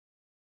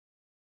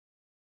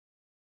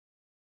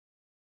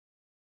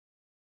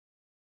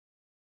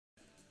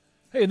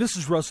Hey, this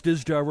is Russ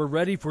Dizdar. We're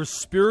ready for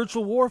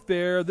spiritual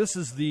warfare. This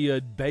is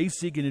the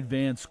basic and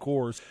advanced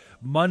course.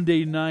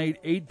 Monday night,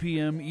 8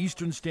 p.m.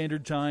 Eastern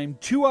Standard Time,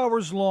 2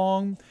 hours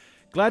long.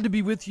 Glad to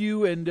be with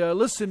you. And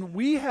listen,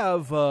 we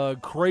have a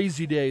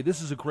crazy day.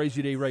 This is a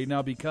crazy day right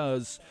now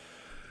because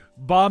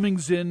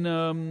bombings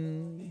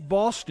in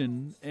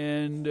Boston.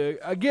 And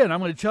again, I'm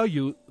going to tell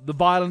you the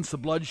violence, the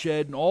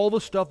bloodshed, and all the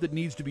stuff that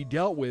needs to be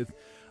dealt with.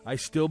 I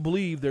still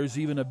believe there's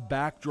even a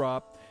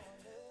backdrop.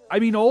 I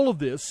mean, all of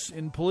this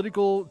in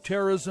political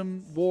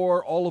terrorism,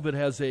 war, all of it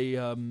has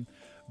a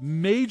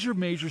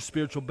major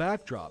spiritual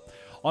backdrop.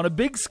 On a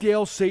big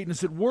scale, Satan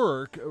is at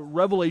work.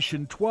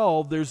 Revelation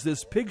 12, there's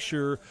this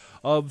picture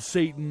of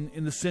Satan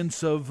in the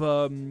sense of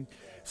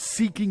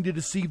seeking to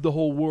deceive the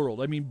whole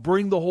world. I mean,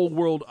 bring the whole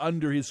world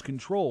under his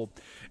control.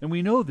 And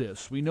we know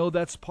this. We know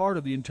that's part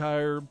of the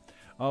entire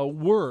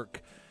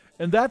work.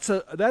 And that's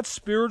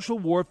spiritual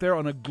warfare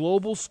on a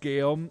global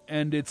scale,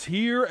 and it's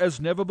here as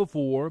never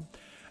before.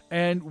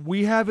 And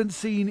we haven't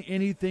seen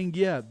anything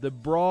yet. The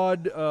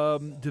broad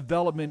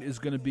development is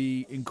going to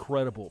be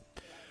incredible.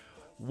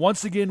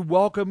 Once again,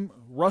 welcome.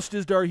 Russ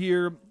Dizdar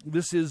here.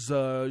 This is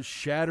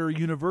Shatter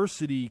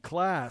University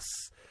class.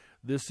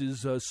 This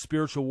is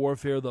Spiritual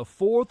Warfare, the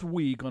fourth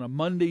week on a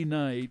Monday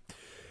night.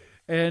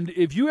 And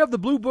if you have the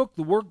blue book,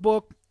 the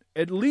workbook,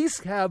 at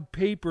least have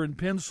paper and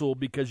pencil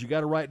because you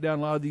got to write down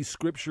a lot of these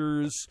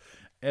scriptures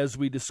as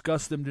we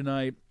discuss them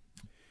tonight.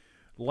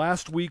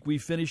 Last week, we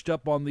finished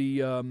up on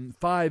the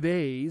 5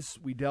 A's.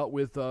 We dealt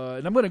with,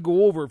 and I'm going to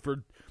go over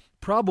for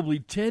probably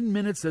 10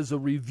 minutes as a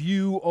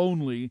review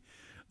only,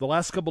 the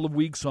last couple of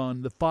weeks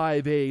on the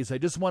 5 A's. I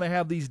just want to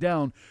have these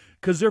down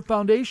because they're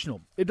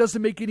foundational. It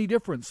doesn't make any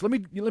difference. Let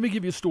me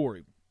give you a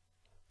story.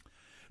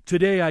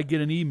 Today, I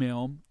get an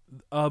email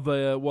of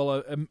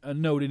a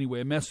note anyway,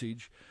 a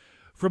message,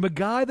 from a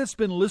guy that's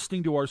been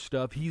listening to our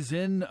stuff. He's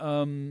in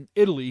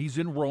Italy. He's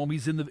in Rome.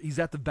 He's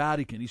at the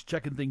Vatican. He's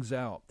checking things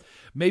out.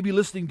 Maybe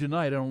listening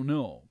tonight. I don't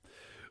know.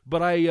 But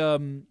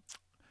the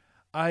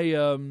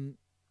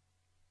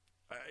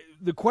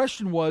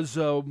question was,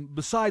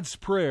 besides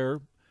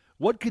prayer,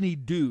 what can he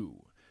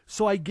do?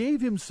 So I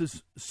gave him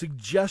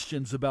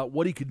suggestions about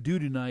what he could do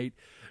tonight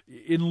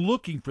in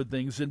looking for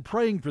things and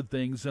praying for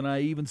things, and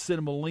I even sent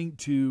him a link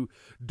to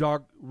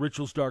Dark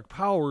Rituals, Dark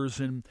Powers,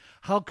 and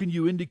how can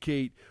you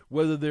indicate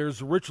whether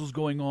there's rituals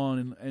going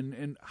on,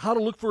 and how to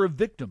look for a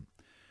victim.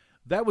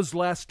 That was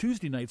last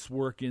Tuesday night's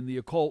work in the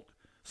Occult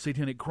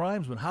Satanic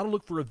Crimes, but how to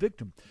look for a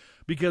victim.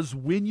 Because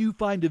when you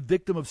find a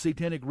victim of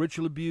satanic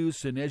ritual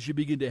abuse, and as you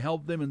begin to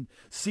help them and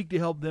seek to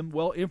help them,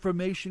 well,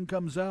 information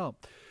comes out.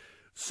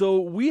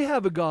 So we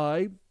have a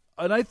guy,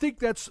 and I think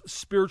that's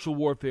spiritual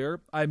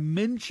warfare. I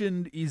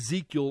mentioned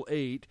Ezekiel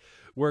 8,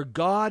 where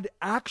God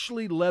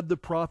actually led the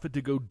prophet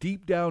to go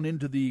deep down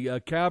into the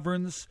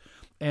caverns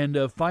and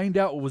find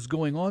out what was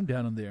going on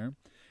down in there.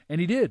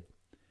 And he did.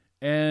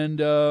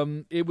 And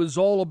it was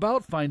all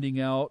about finding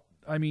out,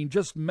 I mean,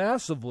 just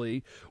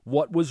massively,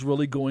 what was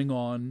really going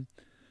on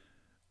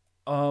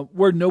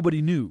where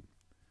nobody knew.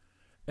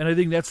 And I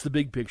think that's the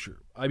big picture.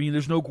 I mean,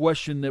 there's no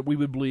question that we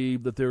would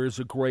believe that there is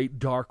a great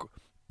dark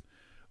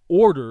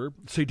order,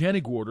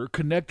 satanic order,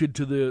 connected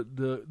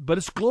to but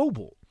it's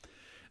global.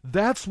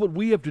 That's what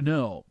we have to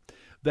know.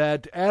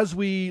 That as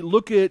we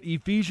look at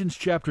Ephesians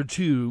chapter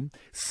 2,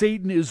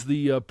 Satan is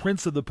the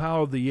prince of the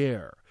power of the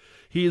air.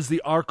 He is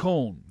the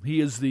archon. He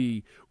is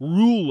the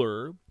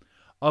ruler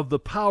of the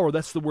power.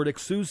 That's the word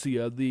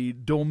exousia, the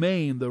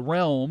domain, the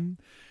realm.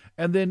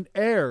 And then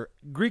air,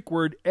 Greek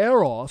word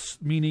eros,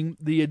 meaning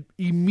the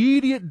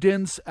immediate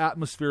dense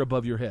atmosphere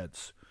above your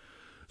heads.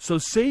 So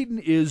Satan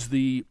is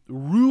the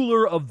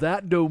ruler of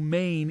that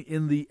domain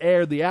in the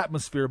air, the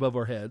atmosphere above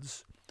our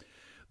heads,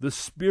 the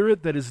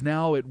spirit that is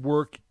now at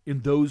work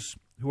in those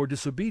who are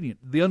disobedient,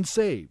 the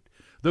unsaved,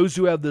 those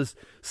who have this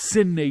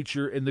sin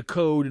nature and the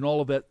code and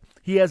all of that.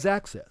 He has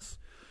access.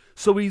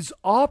 So he's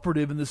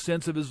operative in the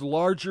sense of his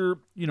larger,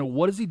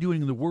 what is he doing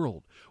in the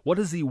world? What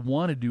does he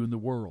want to do in the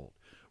world?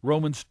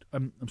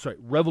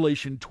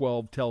 Revelation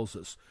 12 tells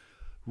us.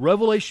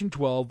 Revelation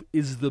 12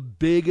 is the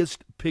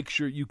biggest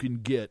picture you can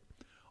get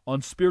on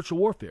spiritual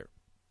warfare.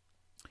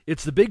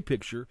 It's the big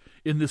picture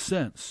in the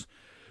sense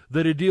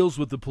that it deals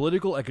with the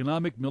political,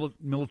 economic,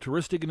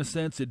 militaristic in a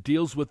sense. It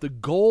deals with the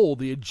goal,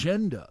 the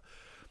agenda.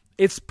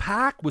 It's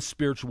packed with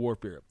spiritual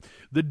warfare.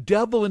 The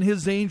devil and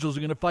his angels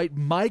are going to fight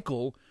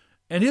Michael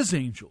and his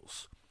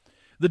angels.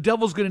 The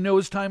devil's going to know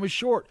his time is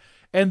short.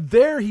 And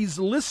there he's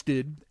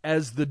listed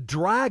as the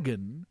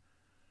dragon,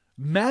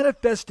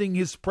 manifesting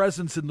his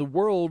presence in the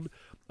world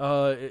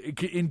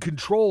in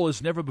control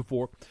as never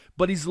before,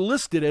 but he's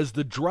listed as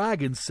the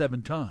dragon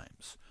 7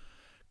 times,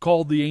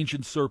 called the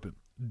ancient serpent,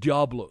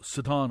 Diablos,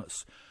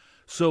 Satanas.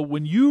 So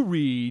when you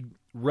read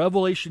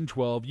Revelation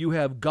 12, you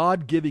have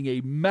God giving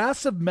a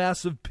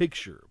massive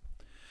picture,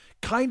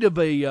 kind of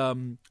a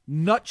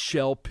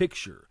nutshell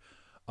picture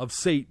of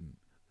Satan,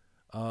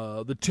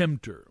 the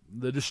tempter,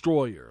 the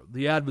destroyer,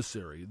 the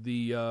adversary,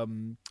 the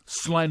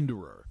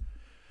slanderer.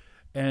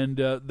 And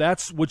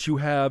that's what you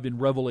have in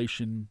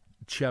Revelation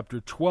chapter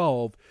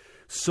 12.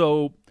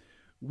 So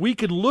we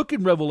can look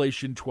in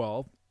Revelation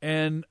 12,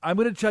 and I'm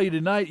going to tell you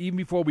tonight, even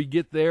before we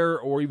get there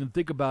or even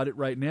think about it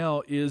right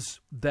now, is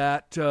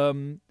that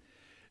an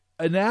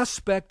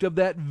aspect of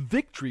that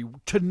victory.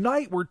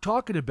 Tonight we're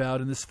talking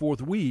about in this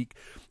fourth week,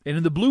 and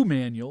in the blue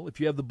manual, if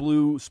you have the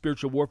blue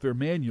spiritual warfare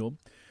manual,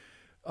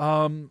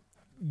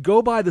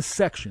 go by the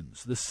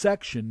sections. The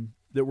section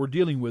that we're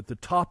dealing with, the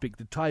topic,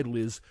 the title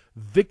is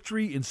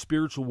Victory in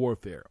Spiritual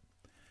Warfare.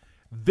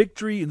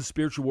 Victory in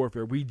Spiritual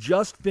Warfare. We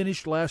just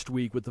finished last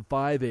week with the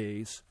 5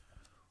 A's,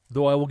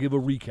 though I will give a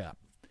recap.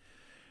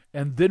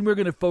 And then we're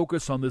going to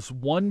focus on this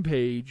one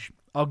page.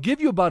 I'll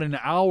give you about an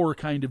hour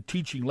kind of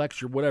teaching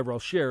lecture, whatever. I'll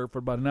share for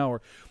about an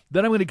hour.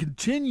 Then I'm going to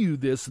continue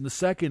this in the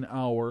second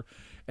hour,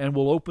 and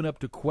we'll open up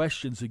to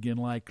questions again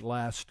like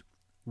last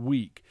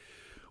week.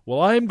 Well,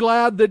 I am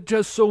glad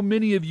that so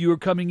many of you are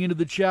coming into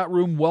the chat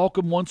room.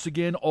 Welcome once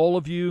again, all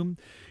of you.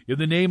 In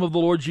the name of the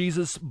Lord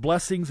Jesus,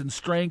 blessings and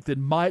strength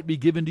and might be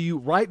given to you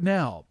right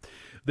now,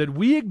 that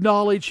we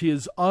acknowledge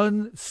His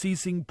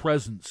unceasing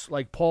presence.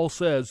 Like Paul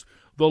says,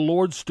 the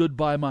Lord stood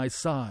by my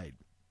side.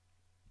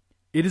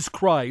 It is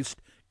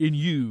Christ in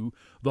you,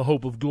 the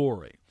hope of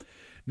glory.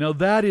 Now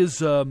that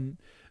is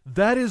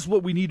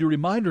what we need to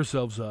remind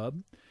ourselves of.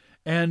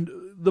 And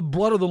the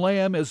blood of the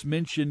Lamb, as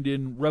mentioned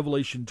in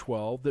Revelation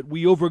 12, that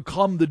we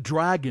overcome the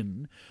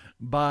dragon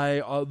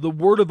by the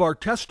word of our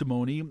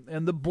testimony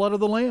and the blood of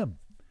the Lamb.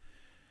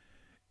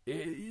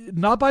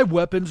 Not by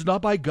weapons,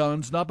 not by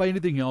guns, not by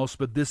anything else,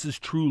 but this is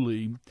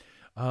truly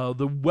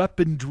the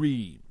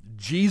weaponry.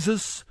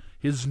 Jesus,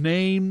 His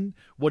name,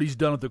 what He's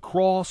done at the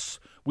cross.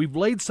 We've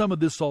laid some of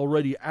this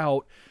already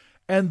out.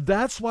 And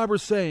that's why we're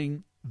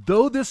saying,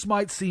 though this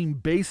might seem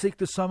basic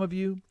to some of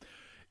you,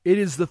 it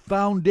is the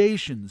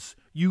foundations.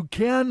 You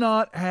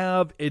cannot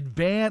have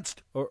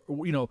advanced, or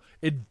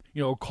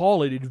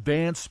call it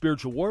advanced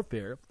spiritual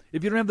warfare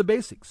if you don't have the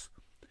basics.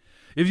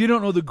 If you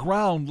don't know the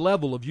ground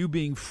level of you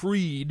being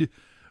freed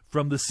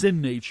from the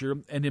sin nature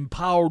and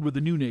empowered with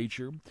the new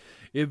nature,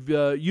 if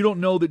you don't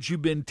know that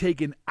you've been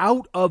taken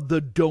out of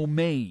the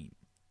domain,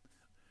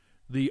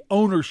 the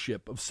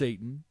ownership of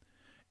Satan,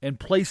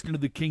 and placed into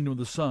the kingdom of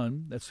the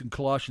Son, that's in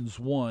Colossians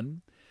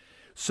 1.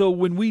 So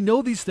when we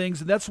know these things,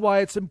 and that's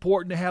why it's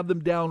important to have them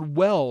down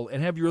well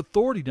and have your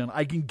authority done,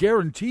 I can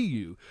guarantee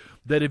you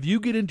that if you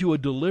get into a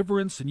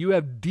deliverance and you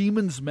have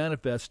demons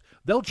manifest,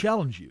 they'll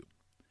challenge you.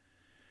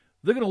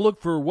 They're going to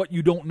look for what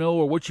you don't know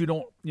or what you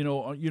don't,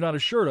 you're not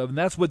assured of, and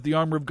that's what the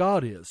armor of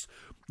God is.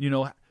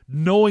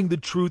 Knowing the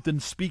truth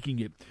and speaking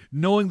it,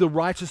 knowing the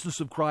righteousness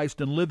of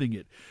Christ and living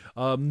it,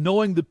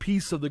 knowing the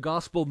peace of the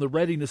gospel and the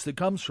readiness that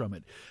comes from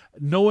it,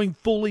 knowing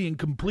fully and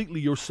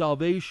completely your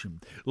salvation,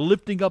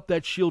 lifting up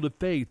that shield of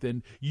faith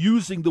and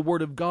using the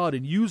Word of God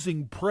and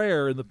using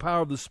prayer and the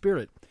power of the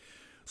Spirit.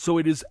 So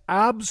it is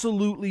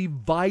absolutely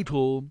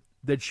vital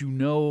that you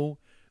know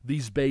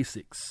these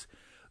basics.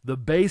 The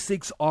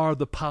basics are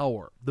the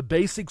power. The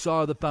basics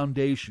are the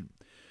foundation.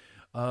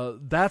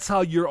 That's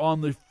how you're on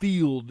the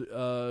field,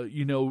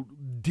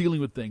 dealing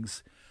with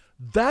things.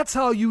 That's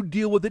how you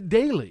deal with it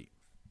daily.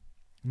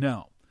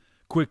 Now,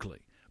 quickly,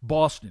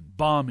 Boston,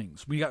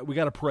 bombings. We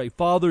got to pray.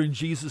 Father, in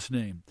Jesus'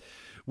 name,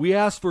 we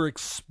ask for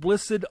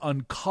explicit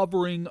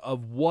uncovering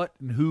of what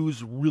and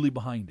who's really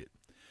behind it.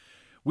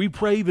 We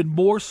pray even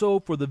more so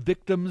for the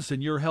victims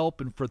and your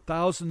help, and for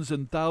thousands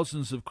and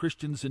thousands of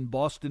Christians in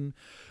Boston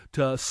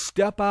to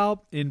step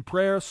out in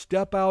prayer,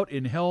 step out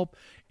in help,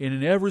 and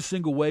in every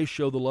single way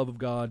show the love of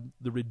God,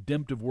 the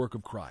redemptive work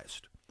of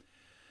Christ.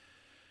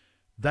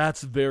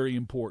 That's very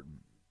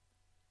important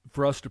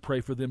for us to pray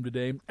for them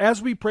today.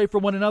 As we pray for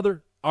one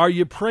another, are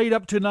you prayed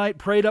up tonight,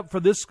 prayed up for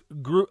this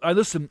group?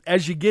 Listen,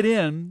 as you get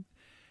in,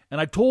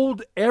 and I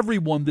told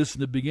everyone this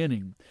in the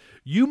beginning,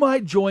 you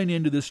might join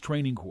into this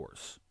training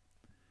course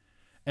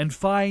and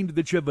find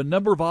that you have a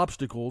number of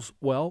obstacles,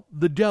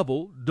 the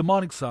devil,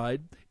 demonic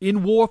side,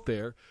 in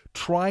warfare,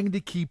 trying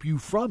to keep you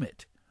from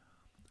it.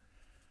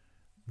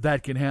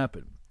 That can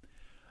happen.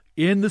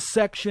 In the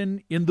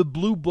section, in the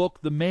blue book,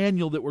 the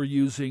manual that we're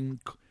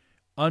using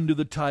under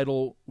the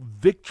title,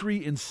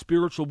 Victory in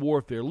Spiritual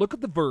Warfare, look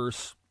at the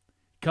verse.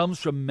 It comes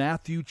from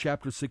Matthew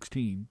chapter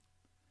 16.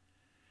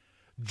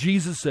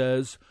 Jesus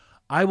says,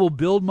 I will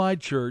build my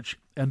church,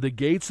 and the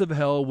gates of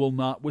hell will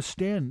not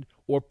withstand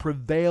or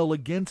prevail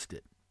against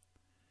it.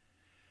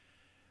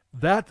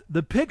 That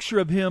the picture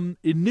of him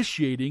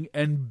initiating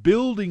and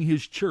building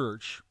his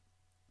church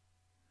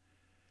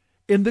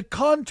in the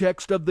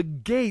context of the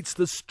gates,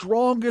 the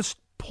strongest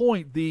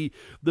point, the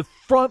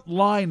front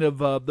line of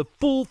the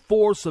full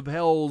force of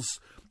hell's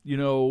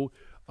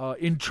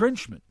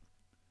entrenchment.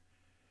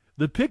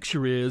 The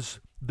picture is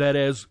that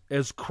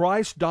as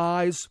Christ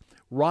dies,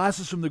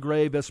 rises from the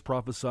grave as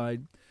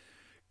prophesied,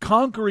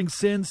 conquering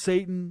sin,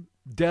 Satan,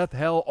 death,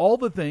 hell, all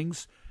the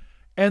things,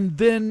 and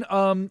then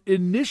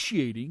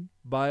initiating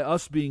by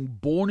us being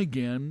born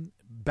again,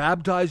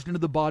 baptized into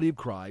the body of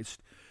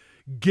Christ,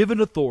 given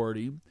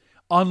authority,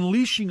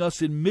 unleashing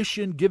us in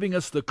mission, giving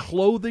us the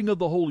clothing of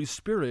the Holy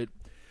Spirit.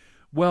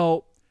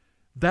 Well,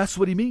 that's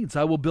what he means.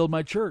 I will build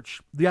my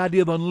church. The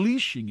idea of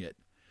unleashing it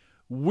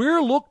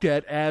we're looked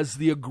at as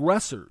the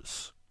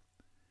aggressors.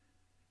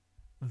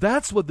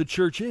 That's what the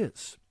church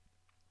is.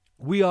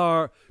 We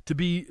are to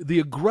be the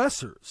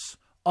aggressors,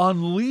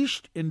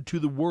 unleashed into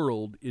the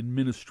world in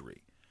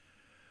ministry.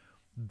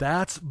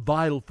 That's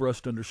vital for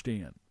us to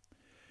understand.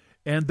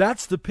 And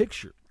that's the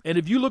picture. And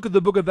if you look at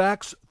the book of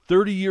Acts,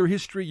 30-year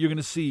history, you're going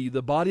to see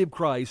the body of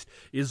Christ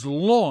is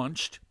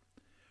launched.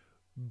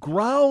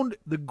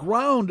 The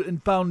ground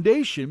and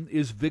foundation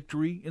is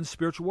victory in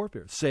spiritual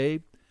warfare.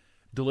 Saved,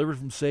 delivered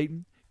from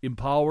Satan,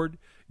 empowered,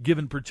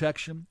 given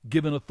protection,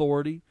 given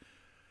authority,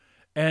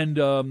 and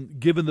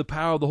given the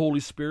power of the Holy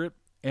Spirit,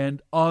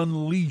 and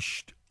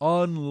unleashed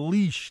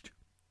to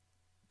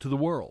the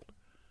world.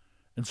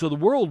 And so the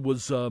world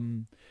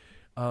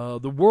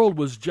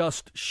was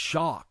just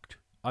shocked.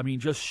 I mean,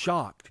 just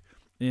shocked.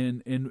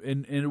 And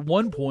at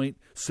one point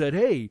said,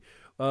 hey,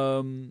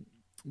 the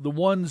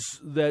ones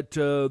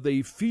that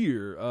they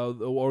fear,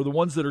 or the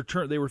ones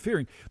that they were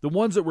fearing, the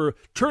ones that were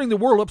turning the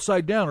world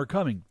upside down are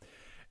coming.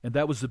 And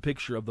that was the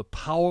picture of the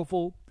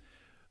powerful,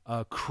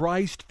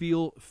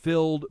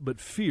 Christ-filled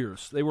but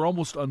fierce. They were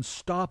almost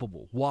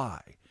unstoppable.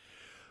 Why?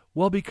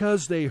 Well,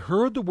 because they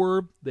heard the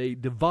word, they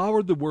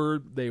devoured the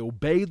word, they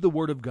obeyed the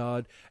word of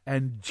God,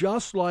 and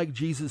just like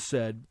Jesus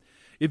said,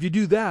 if you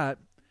do that,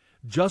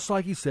 just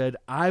like he said,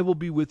 I will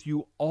be with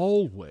you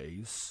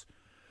always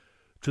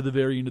to the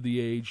very end of the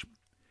age.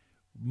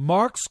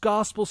 Mark's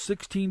Gospel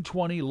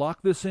 16:20,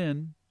 lock this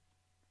in.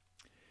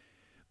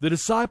 The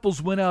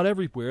disciples went out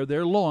everywhere.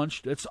 They're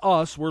launched. It's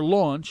us. We're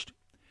launched.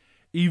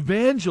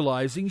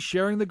 Evangelizing,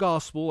 sharing the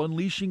gospel,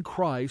 unleashing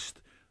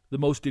Christ, the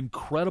most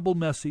incredible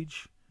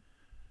message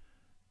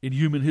in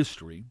human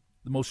history,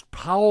 the most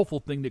powerful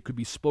thing that could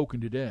be spoken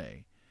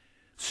today,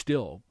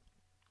 still.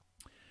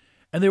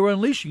 And they were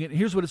unleashing it. And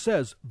here's what it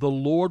says. The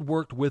Lord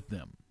worked with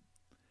them.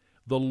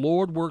 The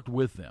Lord worked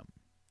with them.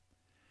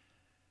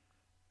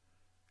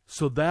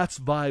 So that's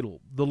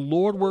vital. The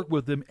Lord worked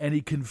with them, and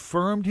he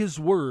confirmed his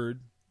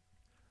word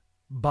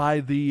by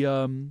the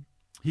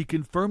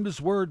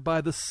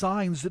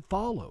signs that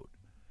followed.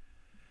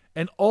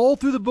 And all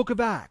through the book of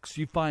Acts,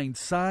 you find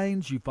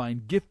signs, you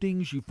find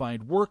giftings, you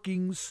find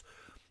workings,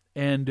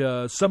 and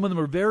some of them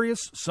are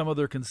various, some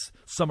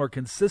are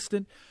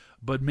consistent,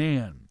 but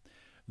man,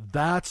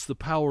 that's the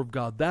power of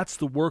God. That's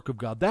the work of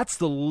God. That's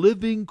the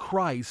living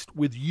Christ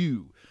with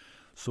you.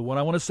 So what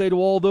I want to say to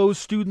all those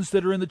students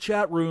that are in the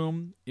chat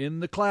room, in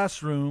the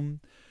classroom,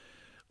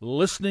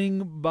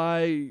 listening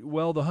by,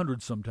 well, the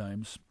hundreds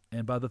sometimes,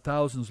 and by the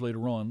thousands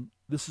later on,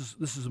 this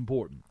is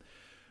important.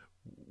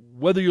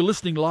 Whether you're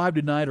listening live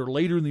tonight or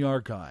later in the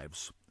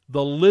archives,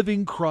 the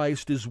living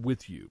Christ is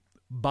with you,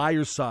 by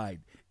your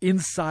side,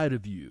 inside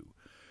of you.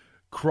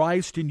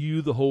 Christ in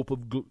you, the hope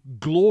of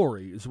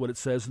glory, is what it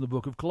says in the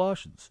book of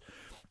Colossians.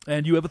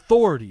 And you have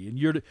authority,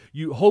 and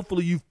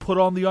hopefully you've put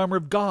on the armor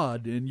of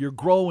God, and you're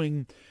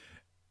growing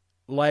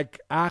like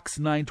Acts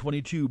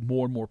 9:22,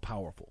 more and more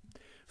powerful.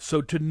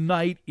 So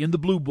tonight in the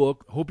Blue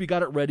Book, hope you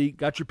got it ready,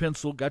 got your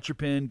pencil, got your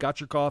pen,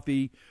 got your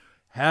coffee,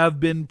 have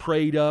been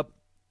prayed up.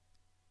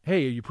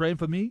 Hey, are you praying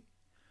for me?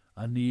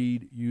 I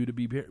need you to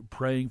be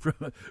praying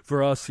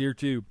for us here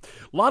too.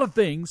 A lot of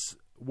things.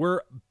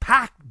 We're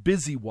packed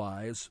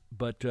busy-wise,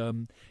 but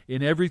in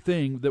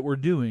everything that we're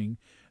doing,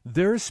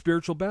 there is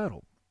spiritual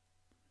battle.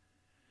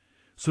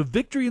 So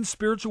victory in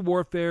spiritual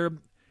warfare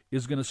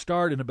is going to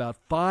start in about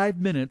 5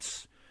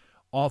 minutes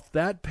off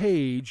that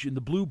page in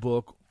the Blue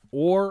Book,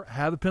 or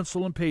have a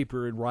pencil and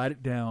paper and write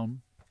it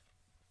down.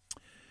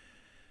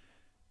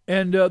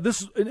 And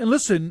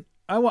listen,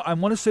 I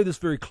want to say this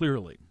very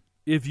clearly.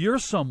 If you're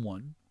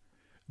someone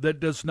that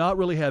does not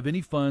really have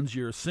any funds,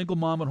 you're a single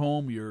mom at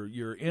home,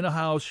 you're in a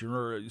house,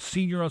 you're a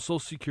senior on Social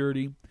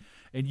Security,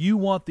 and you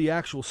want the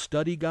actual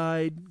study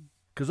guide,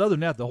 because other than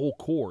that, the whole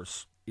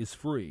course is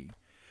free,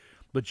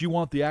 but you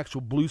want the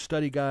actual blue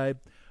study guide,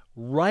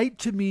 write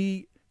to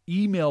me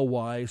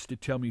email-wise to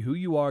tell me who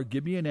you are,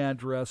 give me an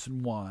address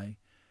and why.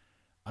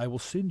 I will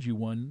send you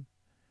one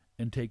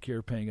and take care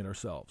of paying it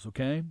ourselves,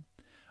 okay?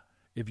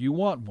 If you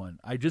want one.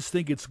 I just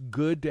think it's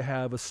good to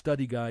have a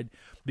study guide,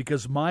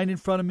 because mine in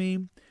front of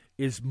me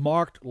is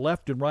marked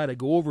left and right. I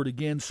go over it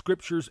again,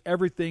 scriptures,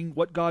 everything,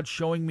 what God's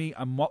showing me.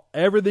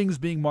 Everything's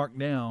being marked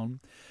down,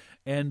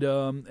 and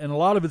a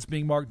lot of it's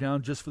being marked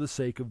down just for the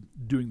sake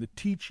of doing the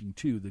teaching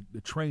too,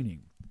 the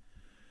training.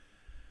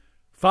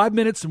 5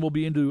 minutes, and we'll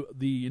be into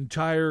the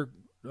entire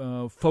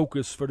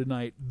focus for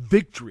tonight.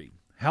 Victory.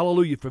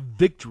 Hallelujah for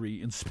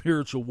victory in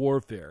spiritual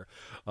warfare.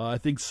 I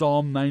think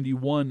Psalm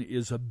 91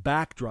 is a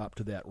backdrop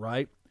to that,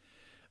 right?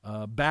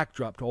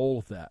 Backdrop to all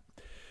of that.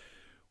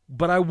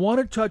 But I want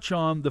to touch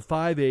on the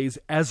 5 A's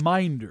as a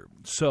reminder.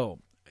 So,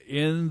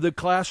 in the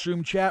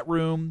classroom chat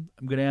room,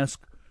 I'm going to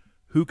ask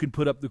who can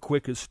put up the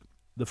quickest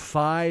the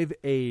 5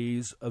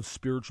 A's of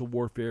spiritual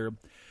warfare.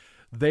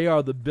 They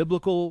are the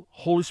biblical,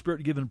 Holy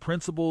Spirit-given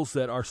principles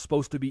that are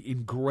supposed to be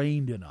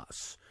ingrained in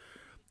us,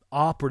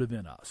 operative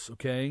in us,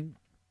 okay?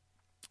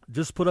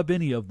 Just put up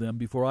any of them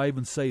before I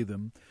even say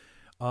them.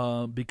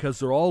 because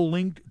they're all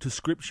linked to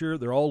Scripture.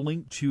 They're all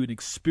linked to an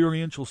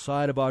experiential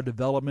side of our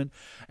development,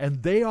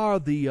 and they are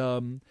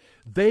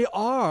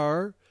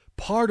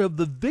part of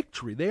the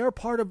victory. They are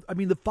part of,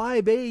 the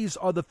 5 A's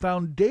are the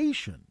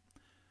foundation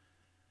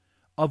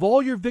of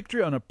all your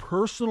victory on a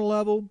personal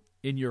level,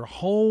 in your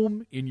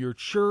home, in your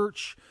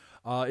church,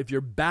 if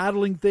you're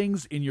battling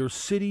things in your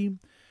city.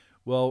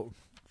 Well,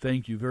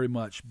 thank you very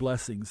much.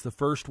 Blessings. The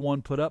first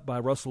one put up by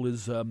Russell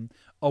is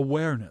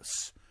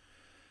awareness.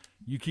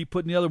 You keep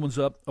putting the other ones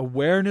up.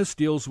 Awareness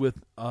deals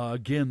with,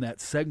 again,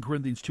 that 2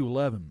 Corinthians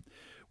 2:11.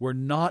 We're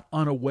not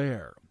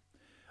unaware.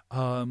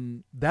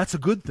 That's a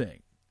good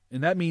thing.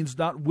 And that means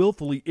not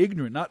willfully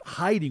ignorant, not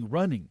hiding,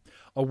 running.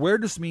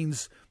 Awareness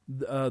means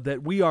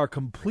that we are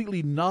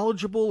completely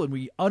knowledgeable and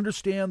we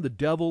understand the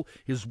devil,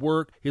 his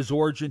work, his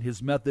origin,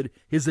 his method,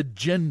 his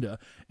agenda,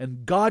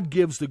 and God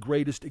gives the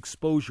greatest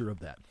exposure of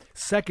that.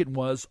 Second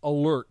was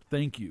alert.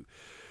 Thank you.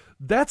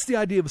 That's the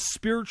idea of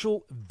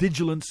spiritual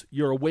vigilance.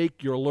 You're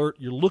awake, you're alert,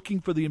 you're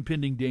looking for the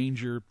impending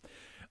danger.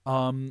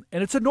 And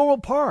it's a normal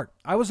part.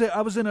 I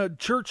was in a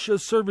church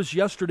service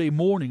yesterday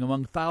morning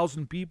among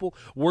 1,000 people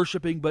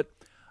worshiping, but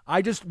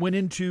I just went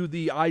into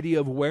the idea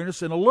of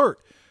awareness and alert.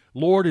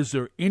 Lord, is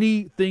there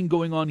anything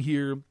going on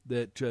here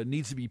that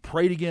needs to be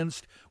prayed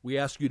against? We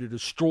ask you to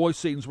destroy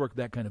Satan's work,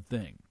 that kind of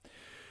thing.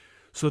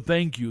 So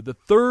thank you. The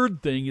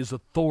third thing is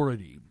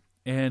authority.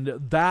 And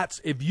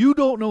that's, if you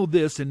don't know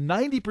this, and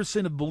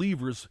 90% of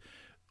believers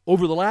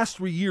over the last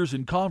 3 years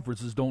in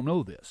conferences don't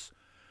know this.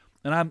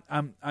 And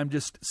I'm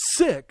just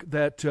sick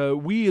that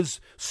we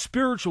as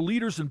spiritual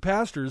leaders and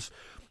pastors,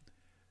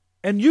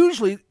 and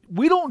usually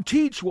we don't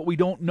teach what we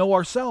don't know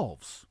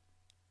ourselves.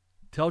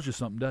 Tells you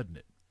something, doesn't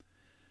it?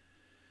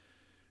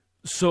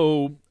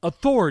 So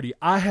authority,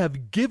 I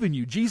have given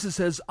you. Jesus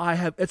says, I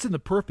have, it's in the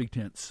perfect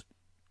tense.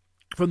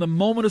 From the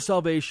moment of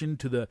salvation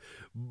to the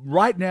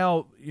right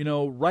now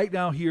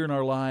here in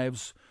our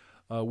lives,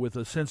 with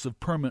a sense of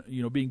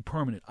permanent, being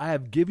permanent. I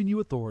have given you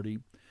authority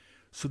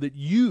so that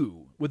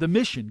you, with a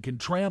mission, can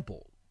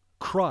trample,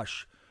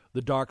 crush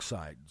the dark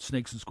side,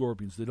 snakes and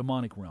scorpions, the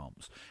demonic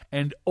realms,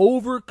 and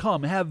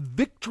overcome, have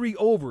victory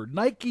over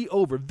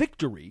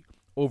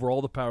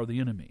all the power of the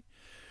enemy.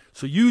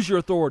 So use your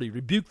authority.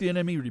 Rebuke the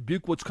enemy.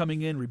 Rebuke what's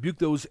coming in. Rebuke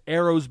those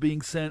arrows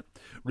being sent.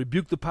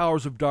 Rebuke the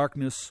powers of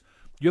darkness.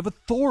 You have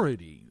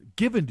authority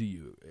given to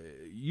you.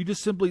 You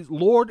just simply,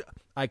 Lord,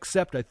 I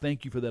accept, I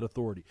thank you for that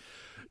authority.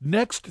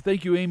 Next,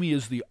 thank you, Amy,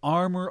 is the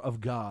armor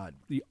of God.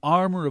 The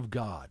armor of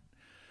God.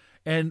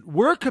 And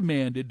we're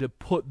commanded to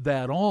put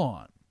that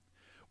on.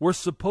 We're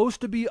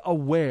supposed to be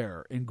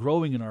aware and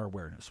growing in our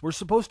awareness. We're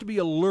supposed to be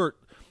alert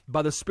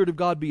by the Spirit of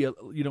God, be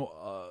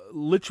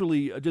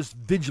literally just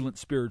vigilant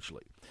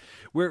spiritually.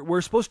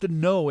 We're supposed to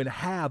know and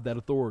have that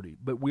authority,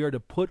 but we are to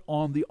put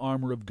on the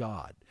armor of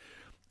God.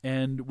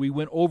 And we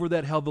went over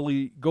that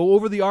heavily. Go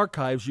over the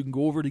archives. You can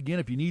go over it again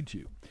if you need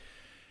to.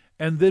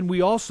 And then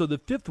we also, the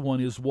fifth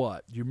one is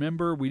what? You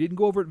remember, we didn't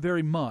go over it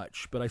very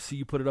much, but I see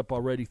you put it up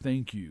already.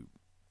 Thank you.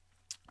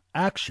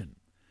 Action.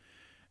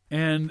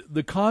 And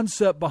the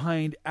concept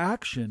behind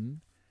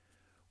action,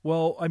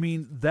 well,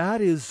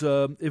 that is,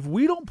 if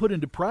we don't put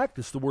into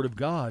practice the Word of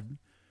God,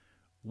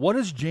 what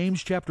does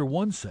James chapter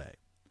 1 say?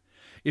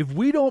 If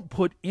we don't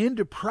put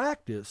into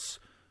practice,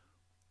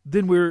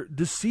 then we're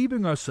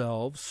deceiving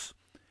ourselves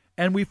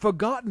and we've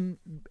forgotten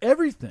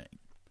everything.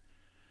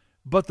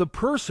 But the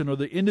person or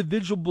the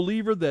individual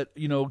believer that,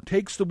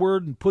 takes the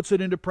Word and puts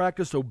it into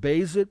practice,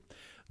 obeys it,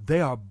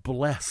 they are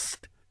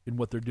blessed in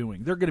what they're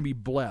doing. They're going to be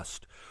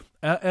blessed.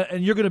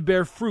 And you're going to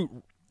bear fruit.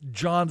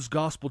 John's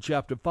Gospel,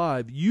 chapter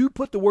 5. You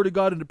put the Word of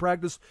God into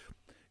practice,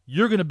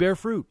 you're going to bear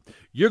fruit.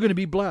 You're going to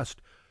be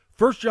blessed.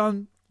 1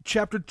 John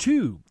chapter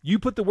 2. You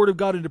put the Word of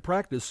God into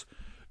practice,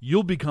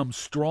 you'll become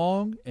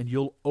strong and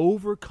you'll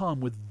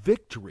overcome with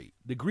victory.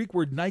 The Greek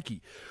word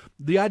Nike.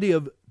 The idea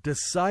of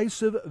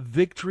decisive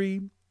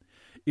victory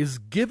is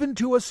given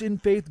to us in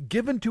faith,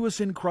 given to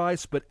us in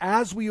Christ, but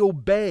as we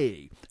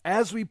obey,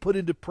 as we put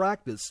into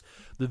practice,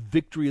 the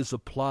victory is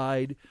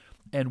applied,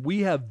 and we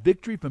have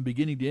victory from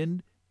beginning to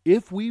end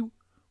if we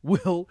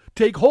will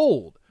take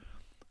hold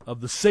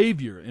of the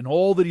Savior and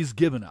all that He's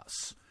given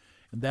us.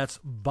 And that's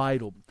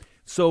vital.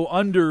 So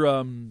under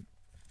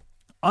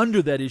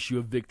that issue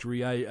of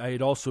victory, I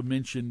had also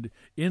mentioned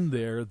in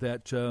there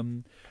that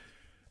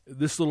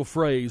this little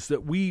phrase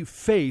that we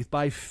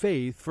by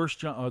faith,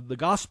 the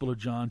Gospel of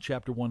John,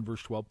 chapter 1,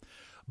 verse 12,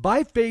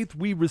 by faith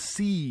we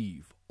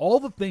receive all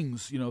the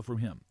things, from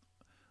Him.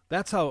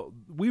 That's how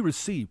we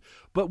receive.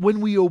 But when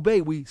we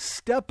obey, we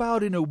step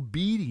out in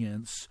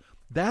obedience.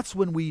 That's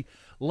when we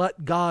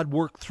let God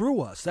work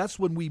through us. That's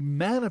when we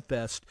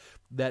manifest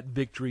that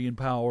victory and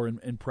power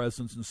and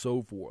presence and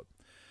so forth.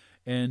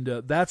 And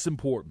that's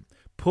important.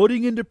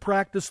 Putting into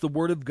practice the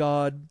Word of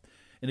God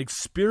and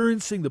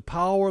experiencing the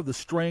power, the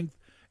strength,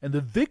 and the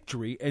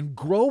victory and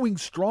growing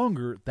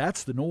stronger,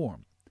 that's the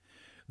norm.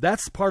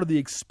 That's part of the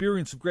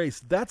experience of grace.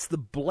 That's the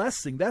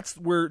blessing. That's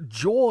where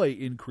joy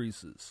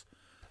increases.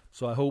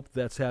 So I hope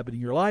that's happening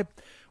in your life.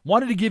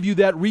 Wanted to give you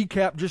that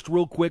recap just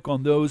real quick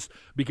on those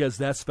because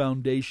that's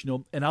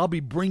foundational, and I'll be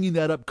bringing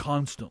that up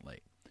constantly.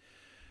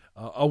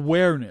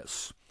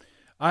 Awareness.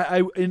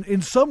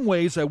 In some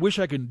ways, I wish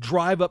I could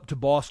drive up to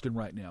Boston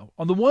right now.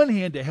 On the one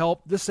hand, to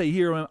help, just say,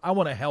 here, I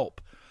want to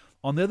help.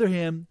 On the other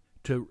hand,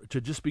 to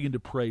just begin to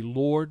pray,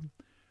 Lord,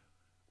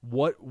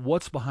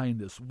 what's behind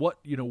this? What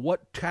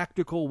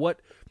tactical,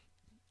 what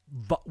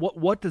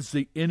does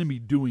the enemy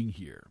doing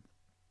here?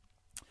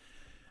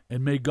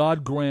 And may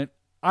God grant,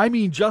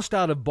 just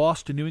out of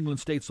Boston, New England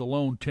states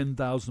alone,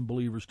 10,000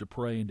 believers to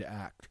pray and to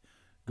act,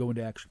 go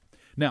into action.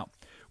 Now,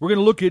 we're going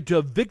to look at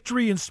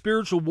victory in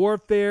spiritual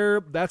warfare.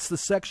 That's the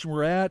section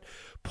we're at.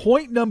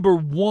 Point number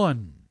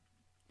one.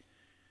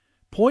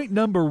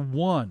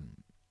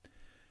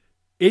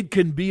 It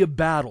can be a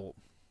battle.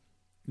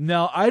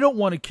 Now, I don't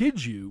want to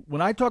kid you.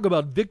 When I talk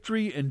about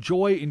victory and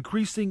joy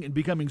increasing and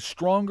becoming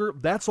stronger,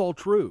 that's all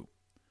true.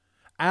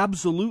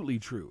 Absolutely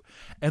true.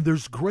 And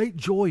there's great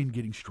joy in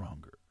getting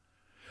stronger.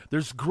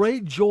 There's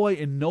great joy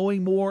in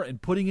knowing more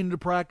and putting it into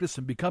practice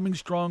and becoming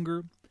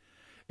stronger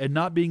and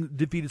not being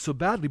defeated so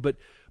badly. But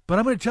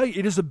I'm going to tell you,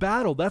 it is a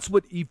battle. That's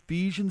what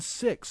Ephesians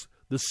 6,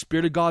 the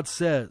Spirit of God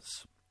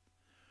says.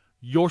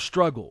 Your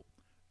struggle,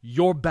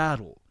 your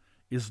battle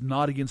is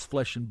not against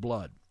flesh and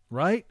blood,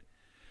 right?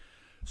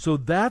 So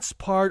that's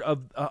part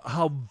of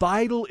how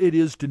vital it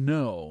is to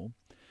know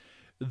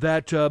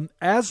that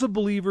as a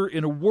believer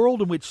in a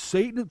world in which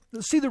Satan,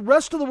 see, the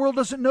rest of the world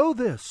doesn't know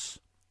this.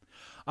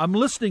 I'm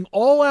listening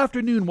all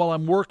afternoon while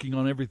I'm working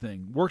on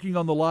everything, working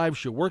on the live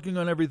show, working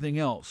on everything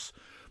else,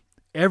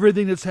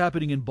 everything that's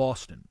happening in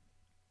Boston.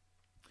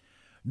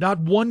 Not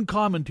one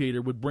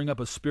commentator would bring up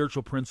a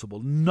spiritual principle.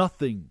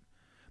 Nothing.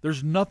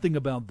 There's nothing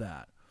about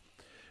that.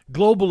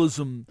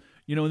 Globalism,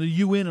 in the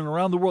UN and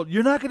around the world,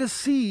 you're not going to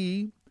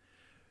see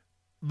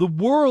the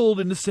world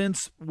in the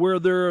sense where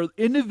there are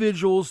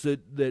individuals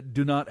that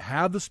do not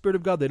have the Spirit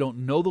of God. They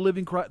don't know the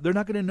living Christ. They're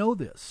not going to know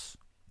this.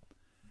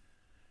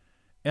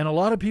 And a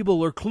lot of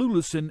people are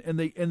clueless,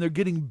 and they're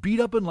getting beat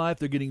up in life.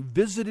 They're getting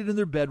visited in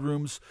their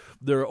bedrooms.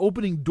 They're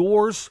opening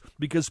doors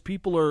because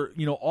people are,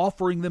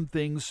 offering them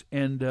things,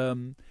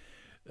 and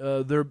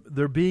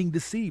they're being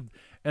deceived.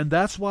 And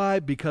that's why,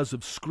 because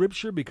of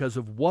Scripture, because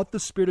of what the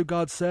Spirit of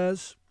God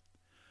says,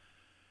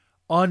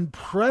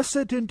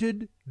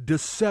 unprecedented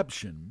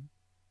deception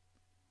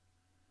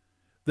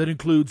that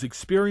includes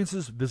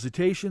experiences,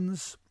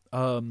 visitations,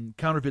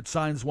 counterfeit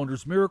signs,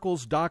 wonders,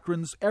 miracles,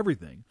 doctrines,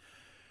 everything.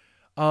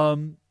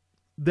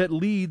 That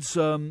leads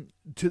to,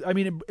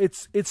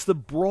 it's the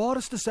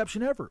broadest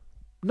deception ever.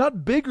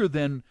 Not bigger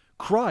than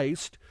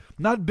Christ,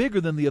 not bigger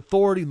than the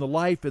authority and the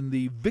life and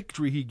the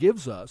victory he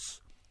gives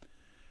us.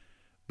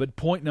 But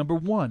point number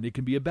one, it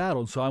can be a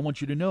battle. And so I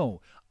want you to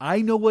know,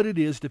 I know what it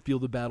is to feel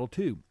the battle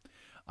too.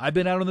 I've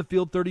been out on the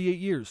field 38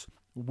 years.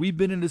 We've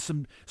been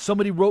into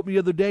somebody wrote me the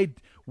other day,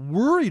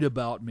 worried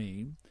about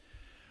me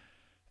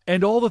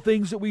and all the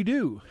things that we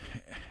do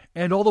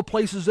and all the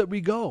places that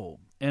we go.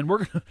 And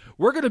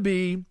we're going to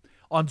be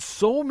on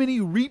so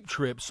many REAP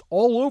trips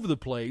all over the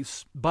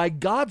place, by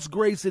God's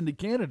grace, into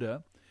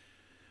Canada.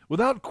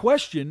 Without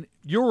question,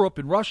 Europe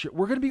and Russia,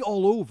 we're going to be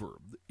all over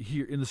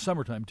here in the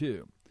summertime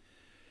too.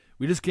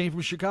 We just came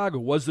from Chicago.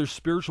 Was there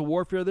spiritual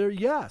warfare there?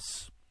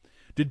 Yes.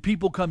 Did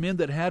people come in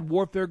that had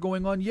warfare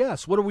going on?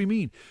 Yes. What do we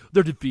mean?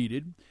 They're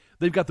defeated.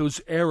 They've got those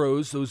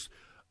arrows, those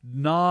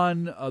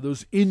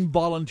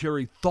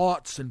involuntary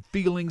thoughts and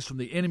feelings from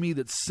the enemy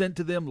that's sent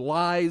to them,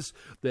 lies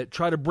that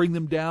try to bring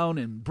them down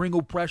and bring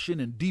oppression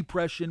and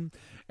depression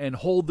and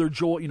hold their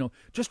joy.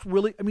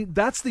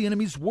 That's the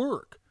enemy's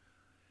work,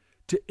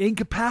 to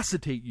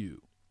incapacitate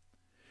you,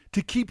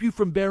 to keep you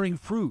from bearing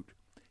fruit,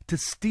 to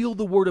steal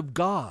the word of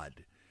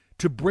God,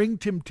 to bring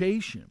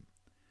temptation.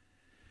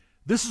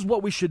 This is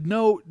what we should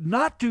know,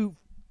 not to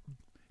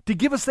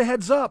give us the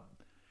heads up.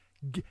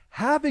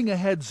 Having a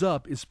heads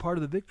up is part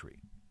of the victory.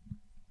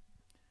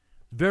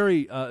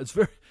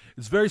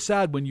 It's very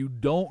sad when you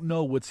don't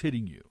know what's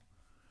hitting you,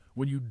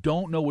 when you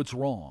don't know what's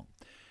wrong.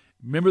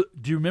 Do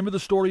you remember the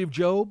story of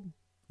Job?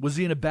 Was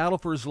he in a battle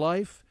for his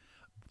life,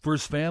 for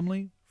his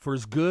family, for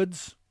his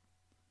goods?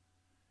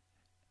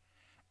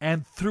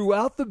 And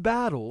throughout the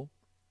battle,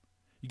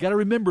 you got to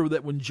remember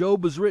that when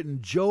Job was written,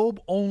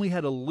 Job only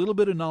had a little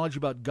bit of knowledge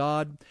about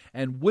God,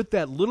 and with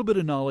that little bit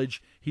of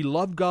knowledge, he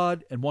loved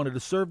God and wanted to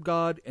serve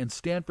God and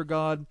stand for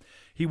God.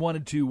 He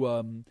wanted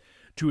to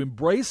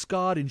embrace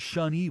God and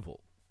shun evil.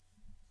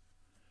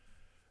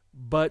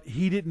 But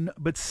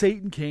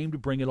Satan came to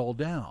bring it all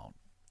down.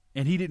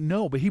 And he didn't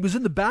know. But he was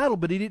in the battle,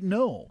 but he didn't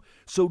know.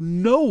 So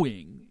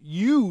knowing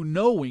you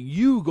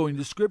going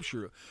to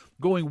Scripture,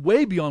 going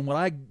way beyond what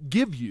I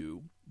give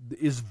you,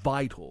 is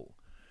vital.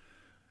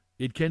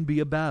 It can be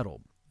a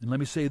battle. And let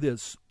me say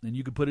this, and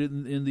you can put it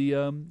in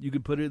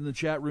the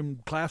chat room,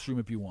 classroom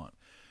if you want.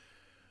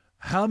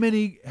 How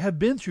many have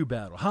been through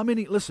battle? Let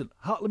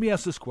me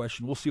ask this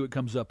question. We'll see what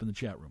comes up in the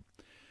chat room.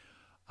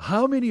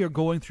 How many are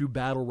going through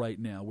battle right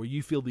now where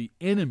you feel the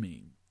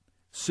enemy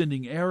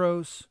sending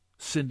arrows,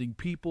 sending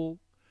people,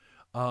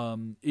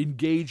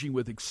 engaging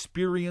with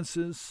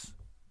experiences.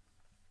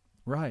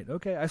 Right,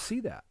 okay, I see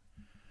that.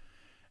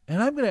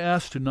 And I'm going to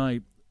ask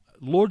tonight,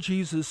 Lord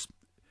Jesus,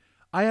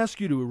 I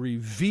ask you to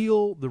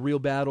reveal the real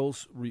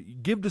battles,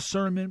 give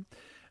discernment,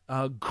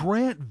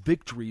 grant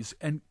victories,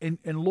 and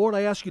Lord,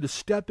 I ask you to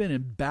step in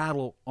and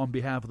battle on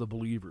behalf of the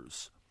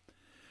believers.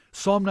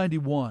 Psalm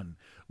 91,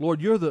 Lord,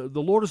 the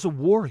Lord is a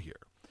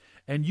warrior,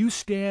 and you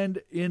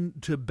stand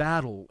into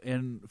battle.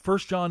 And 1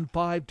 John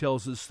 5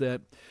 tells us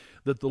that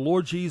the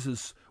Lord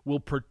Jesus will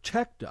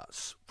protect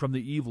us from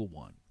the evil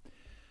one.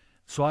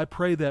 So I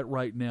pray that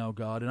right now,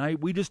 God,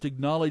 and we just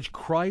acknowledge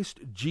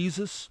Christ,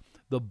 Jesus,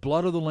 the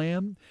blood of the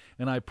Lamb,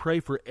 and I pray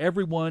for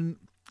everyone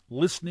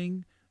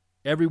listening,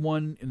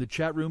 everyone in the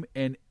chat room,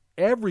 and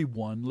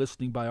everyone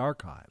listening by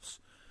archives.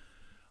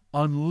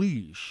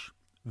 Unleash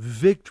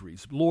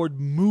victories. Lord,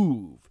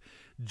 move.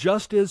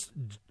 Just as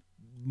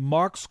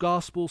Mark's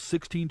Gospel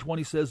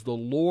 16:20 says, the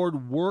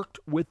Lord worked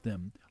with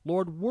them.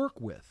 Lord,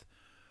 work with.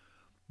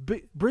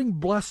 Bring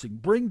blessing,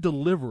 bring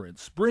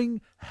deliverance,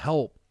 bring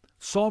help.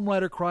 Psalm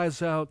writer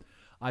cries out,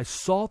 I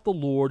sought the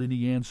Lord and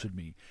he answered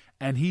me,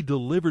 and he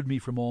delivered me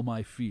from all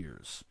my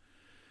fears.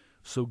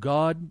 So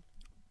God,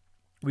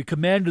 we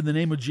command in the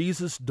name of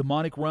Jesus,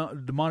 demonic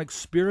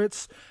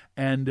spirits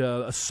and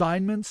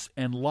assignments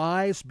and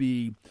lies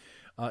be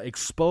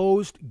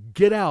exposed.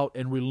 Get out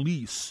and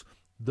release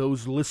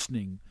those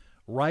listening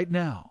right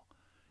now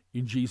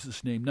in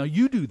Jesus' name. Now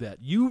you do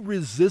that. You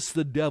resist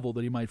the devil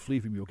that he might flee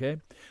from you,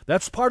 okay?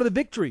 That's part of the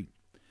victory.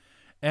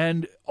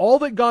 And all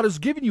that God has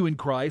given you in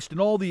Christ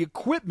and all the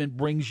equipment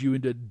brings you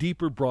into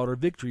deeper, broader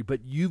victory,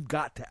 but you've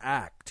got to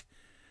act.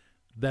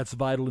 That's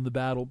vital in the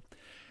battle.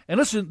 And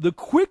listen, the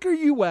quicker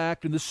you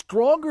act and the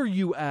stronger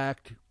you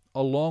act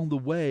along the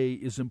way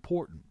is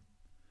important.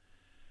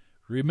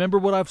 Remember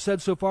what I've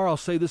said so far? I'll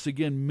say this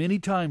again many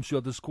times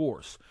throughout this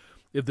course.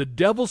 If the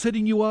devil's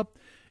hitting you up,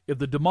 if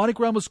the demonic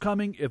realm is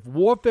coming, if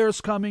warfare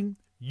is coming,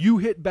 you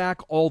hit back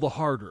all the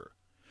harder.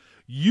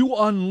 You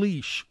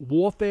unleash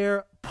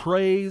warfare,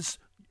 praise,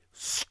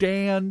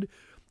 stand,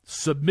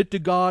 submit to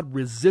God,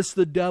 resist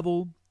the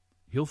devil.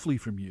 He'll flee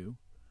from you.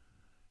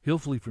 He'll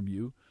flee from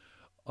you.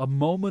 A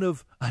moment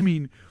of,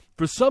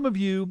 for some of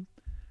you,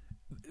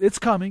 it's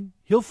coming.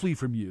 He'll flee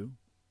from you.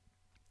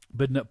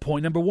 But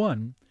point number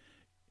one,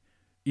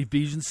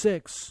 Ephesians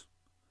 6,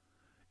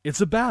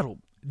 it's a battle.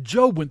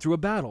 Job went through a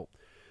battle.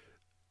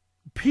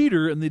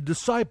 Peter and the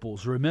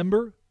disciples,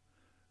 remember?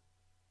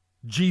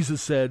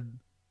 Jesus said,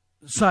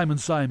 Simon,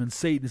 Simon,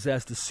 Satan has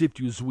asked to sift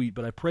you as wheat,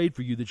 but I prayed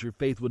for you that your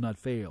faith would not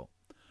fail.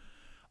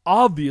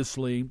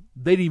 Obviously,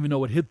 they didn't even know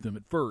what hit them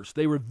at first.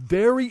 They were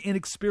very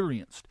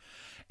inexperienced.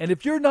 And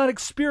if you're not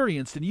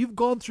experienced and you've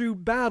gone through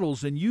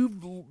battles and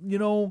you've,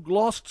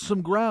 lost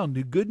some ground,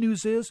 the good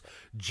news is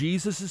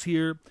Jesus is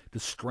here to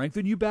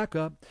strengthen you back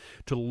up,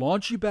 to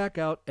launch you back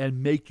out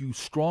and make you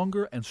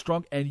stronger and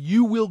strong, and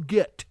you will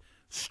get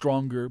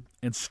stronger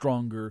and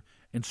stronger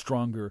and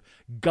stronger.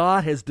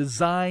 God has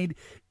designed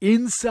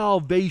in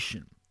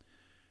salvation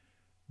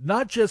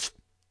not just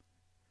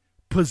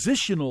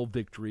positional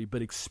victory,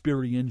 but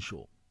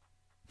experiential.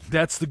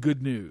 That's the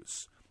good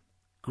news.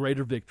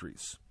 Greater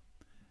victories.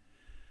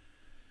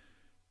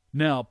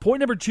 Now,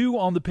 point number 2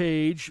 on the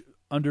page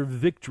under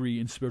victory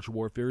in spiritual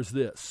warfare is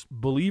this.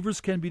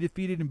 Believers can be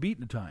defeated and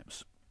beaten at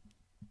times.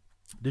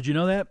 Did you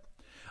know that?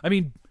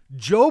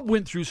 Job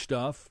went through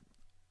stuff.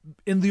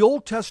 In the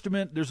Old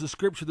Testament, there's a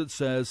scripture that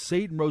says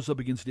Satan rose up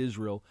against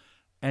Israel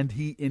and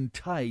he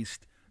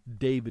enticed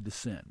David to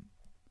sin.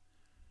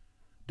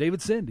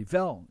 David sinned. He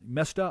fell. He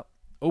messed up.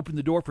 Opened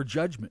the door for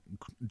judgment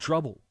and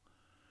trouble.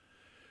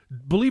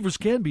 Believers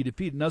can be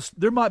defeated. Now,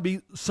 there might be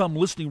some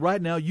listening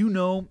right now. You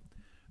know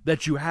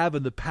that you have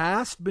in the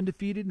past been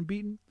defeated and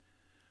beaten.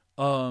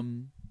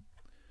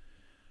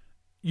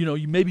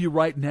 Maybe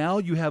right now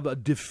you have a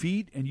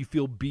defeat and you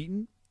feel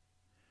beaten.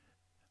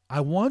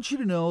 I want you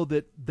to know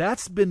that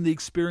that's been the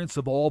experience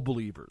of all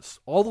believers,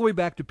 all the way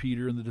back to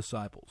Peter and the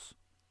disciples.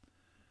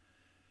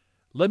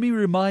 Let me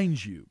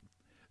remind you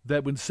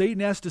that when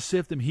Satan asked to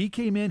sift them, he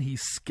came in, he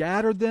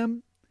scattered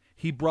them,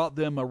 he brought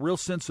them a real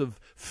sense of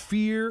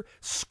fear,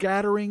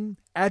 scattering,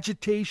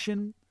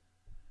 agitation.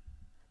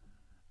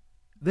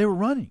 They were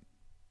running.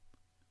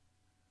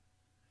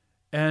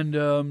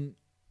 And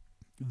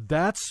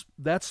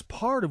that's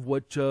part of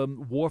what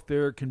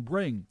warfare can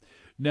bring.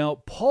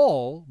 Now,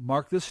 Paul,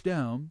 mark this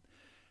down,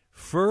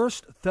 1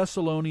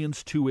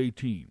 Thessalonians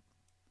 2:18.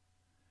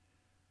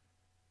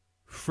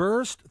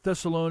 1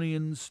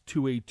 Thessalonians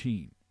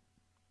 2:18.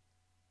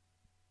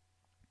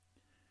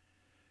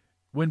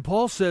 When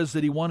Paul says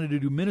that he wanted to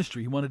do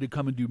ministry, he wanted to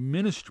come and do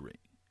ministry.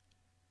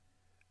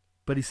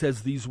 But he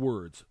says these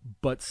words,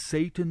 but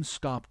Satan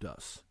stopped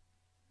us.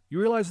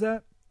 You realize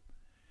that?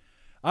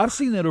 I've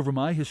seen that over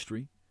my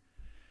history,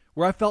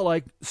 where I felt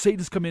like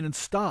Satan's come in and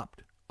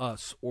stopped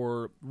us,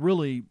 or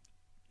really,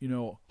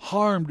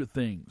 harmed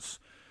things,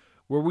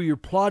 where we were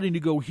plotting to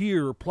go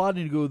here or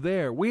plotting to go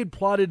there. We had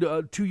plotted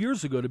 2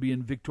 years ago to be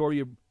in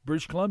Victoria,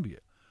 British Columbia.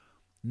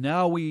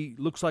 Now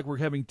looks like we're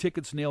having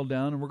tickets nailed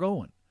down and we're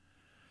going.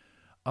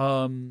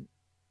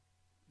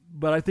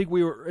 but I think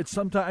it's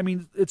sometimes, I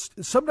mean, it's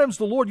sometimes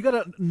the Lord, you got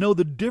to know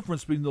the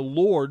difference between the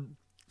Lord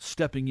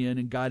stepping in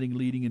and guiding,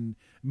 leading, and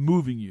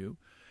moving you.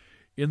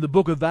 In the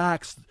book of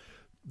Acts,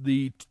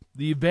 the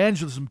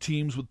evangelism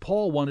teams with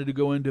Paul wanted to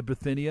go into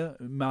Bithynia,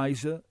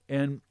 Mysia,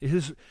 and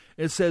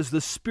it says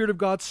the Spirit of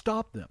God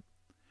stopped them.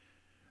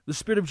 The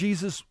Spirit of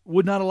Jesus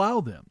would not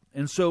allow them.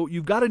 And so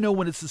you've got to know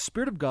when it's the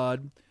Spirit of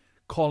God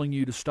calling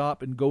you to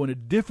stop and go in a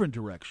different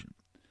direction,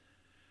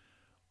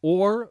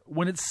 or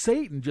when it's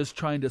Satan just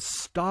trying to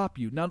stop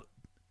you. Now,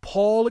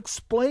 Paul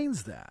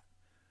explains that.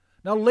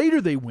 Now, later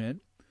they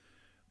went,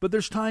 but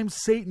there's times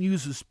Satan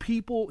uses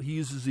people, he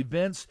uses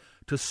events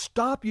to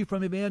stop you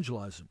from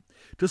evangelizing,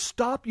 to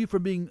stop you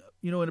from being,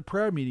 in a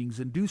prayer meetings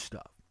and do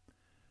stuff.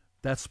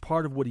 That's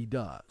part of what he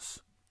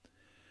does.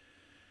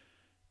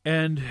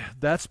 And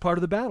that's part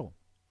of the battle.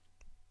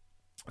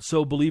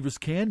 So believers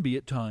can be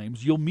at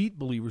times. You'll meet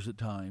believers at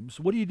times.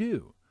 What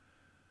do?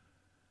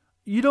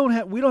 We don't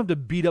have to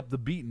beat up the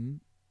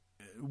beaten.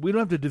 We don't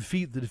have to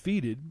defeat the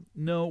defeated.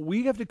 No,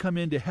 we have to come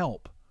in to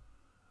help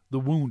the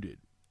wounded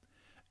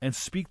and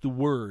speak the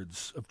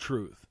words of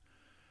truth.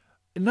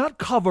 And not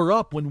cover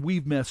up when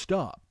we've messed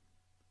up,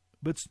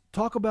 but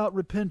talk about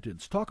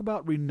repentance, talk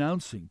about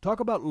renouncing,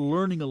 talk about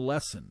learning a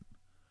lesson,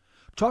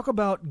 talk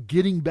about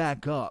getting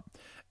back up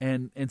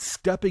and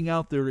stepping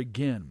out there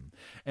again,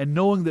 and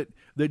knowing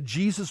that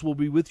Jesus will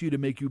be with you to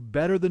make you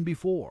better than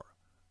before.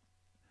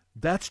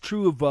 That's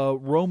true of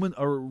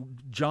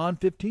John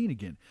 15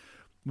 again.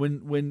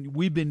 When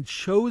we've been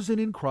chosen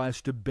in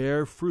Christ to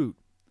bear fruit,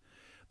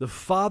 the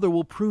Father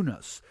will prune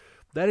us.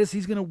 That is,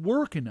 he's going to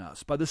work in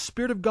us by the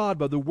Spirit of God,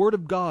 by the Word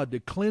of God, to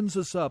cleanse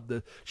us up,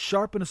 to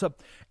sharpen us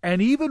up.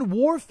 And even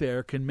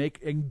warfare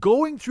and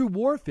going through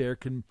warfare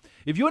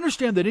if you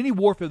understand that any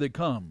warfare that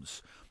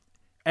comes,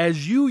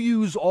 as you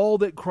use all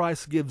that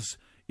Christ gives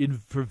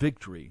for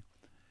victory,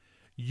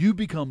 you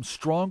become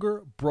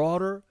stronger,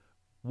 broader,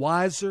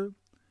 wiser,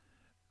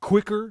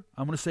 quicker,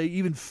 I'm going to say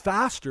even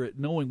faster at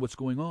knowing what's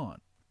going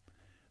on.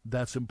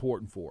 That's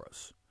important for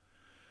us.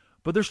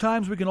 But there's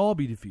times we can all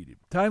be defeated.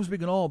 Times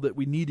that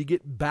we need to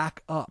get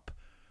back up,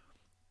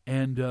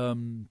 and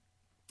the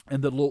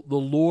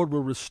Lord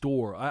will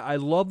restore. I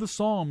love the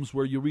Psalms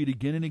where you read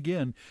again and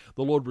again,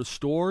 the Lord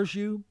restores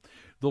you,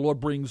 the Lord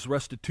brings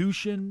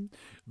restitution,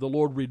 the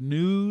Lord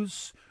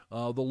renews,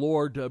 the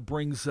Lord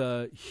brings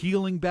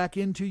healing back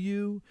into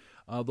you,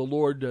 the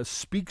Lord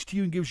speaks to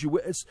you and gives you.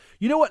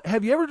 You know what?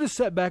 Have you ever just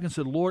sat back and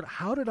said, Lord,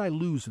 how did I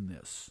lose in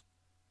this?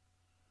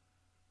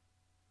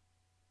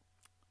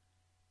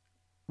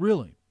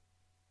 Really?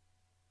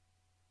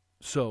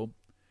 So,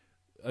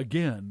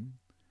 again,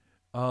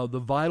 the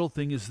vital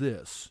thing is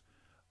this: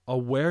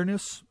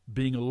 awareness,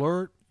 being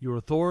alert, your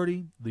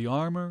authority, the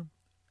armor,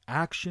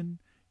 action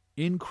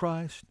in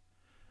Christ,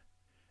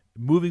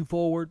 moving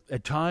forward,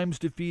 at times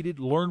defeated,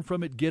 learn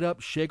from it, get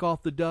up, shake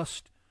off the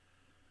dust,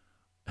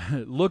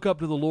 look up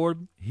to the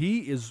Lord.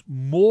 He is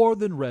more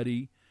than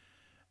ready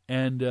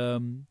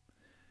and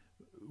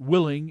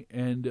willing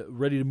and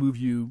ready to move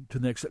you to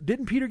the next step.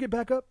 Didn't Peter get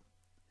back up?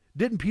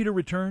 Didn't Peter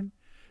return?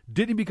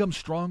 Didn't he become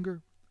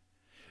stronger?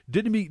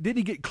 Didn't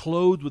he get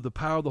clothed with the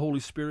power of the Holy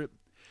Spirit?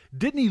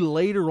 Didn't he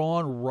later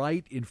on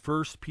write in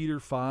 1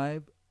 Peter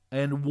 5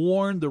 and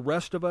warn the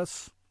rest of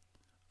us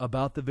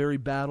about the very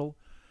battle?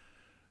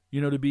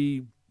 To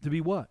be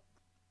what?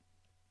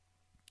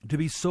 To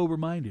be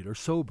sober-minded or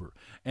sober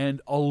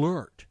and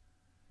alert.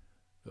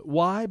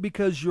 Why?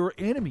 Because your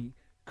enemy,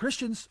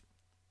 Christians,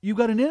 you've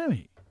got an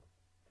enemy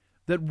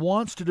that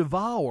wants to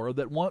devour,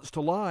 that wants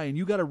to lie, and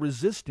you got to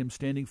resist him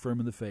standing firm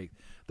in the faith.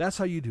 That's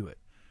how you do it.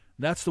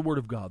 That's the Word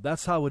of God.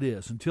 That's how it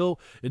is. Until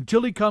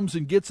he comes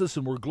and gets us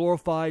and we're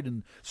glorified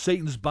and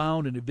Satan's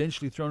bound and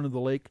eventually thrown into the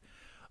lake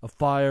of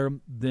fire,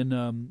 then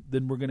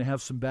we're going to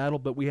have some battle.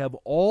 But we have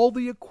all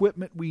the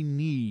equipment we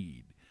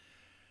need.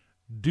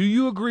 Do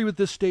you agree with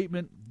this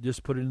statement?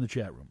 Just put it in the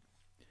chat room.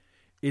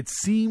 It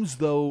seems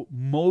though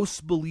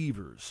most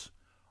believers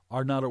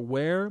are not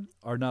aware,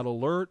 are not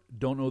alert,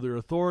 don't know their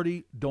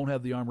authority, don't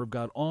have the armor of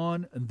God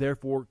on, and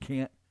therefore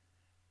can't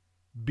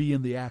be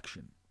in the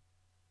action.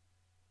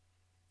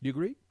 Do you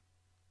agree?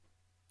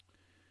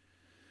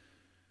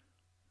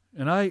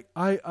 And I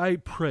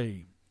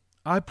pray,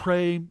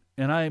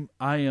 and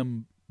I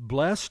am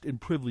blessed and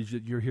privileged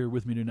that you're here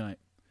with me tonight,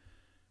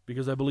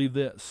 because I believe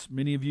this: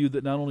 many of you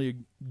that not only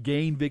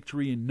gain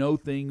victory and know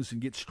things and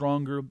get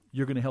stronger,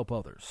 you're going to help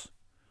others.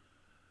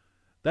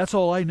 That's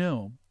all I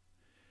know.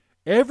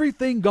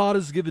 Everything God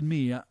has given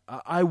me,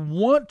 I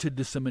want to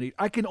disseminate.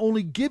 I can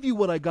only give you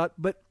what I got,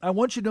 but I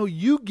want you to know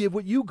you give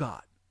what you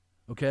got,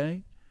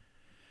 okay?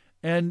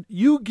 And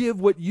you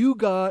give what you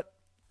got,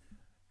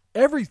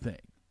 everything.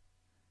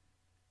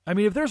 I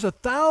mean, if there's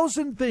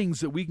 1,000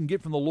 things that we can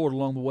get from the Lord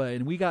along the way,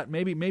 and we got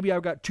maybe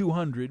I've got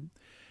 200,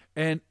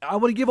 and I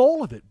want to give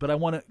all of it, but I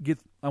want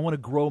to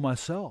grow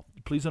myself.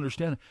 Please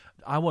understand,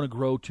 I want to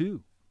grow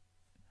too,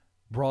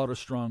 broader,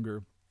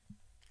 stronger,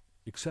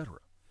 etc.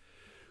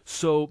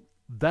 So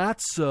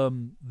that's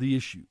the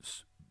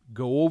issues.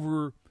 Go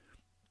over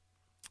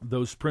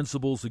those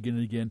principles again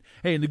and again.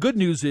 Hey, and the good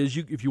news is,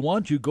 if you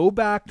want to, go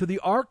back to the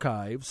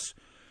archives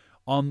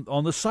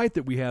on the site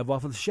that we have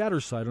off of the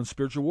Shatter site on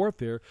spiritual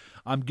warfare.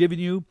 I'm giving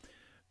you,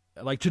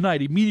 like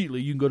tonight,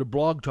 immediately you can go to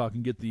Blog Talk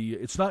and get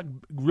it's not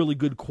really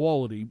good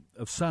quality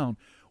of sound,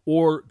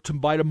 or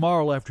by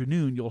tomorrow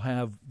afternoon you'll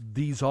have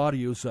these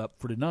audios up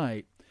for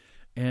tonight.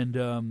 And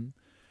I'm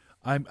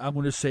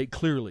going to say it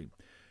clearly.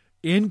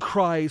 In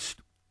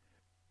Christ,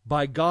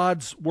 by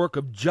God's work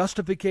of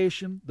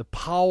justification, the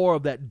power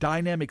of that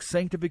dynamic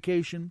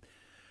sanctification,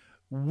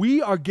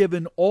 we are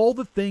given all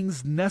the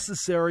things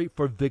necessary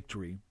for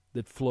victory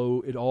that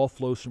flow. It all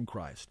flows from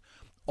Christ.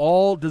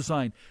 All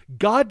designed.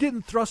 God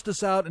didn't thrust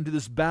us out into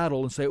this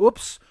battle and say,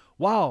 oops,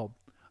 wow,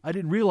 I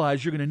didn't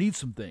realize you're going to need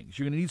some things.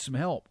 You're going to need some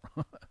help.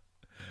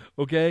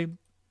 Okay?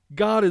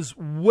 God is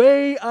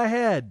way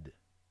ahead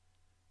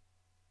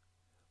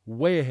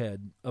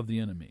of the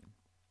enemy.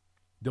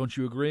 Don't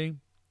you agree?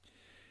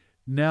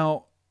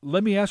 Now,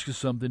 let me ask you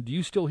something. Do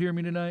you still hear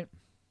me tonight?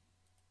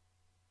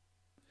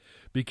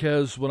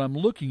 Because what I'm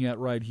looking at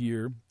right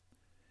here,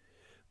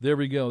 there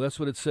we go. That's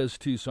what it says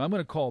too. So I'm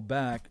going to call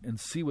back and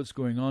see what's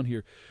going on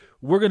here.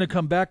 We're going to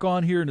come back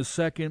on here in a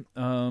second.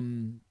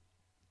 And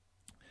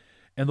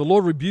the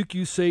Lord rebuke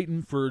you,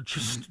 Satan, for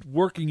just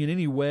working in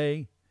any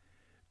way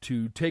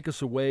to take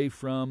us away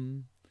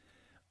from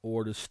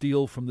or to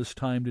steal from this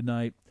time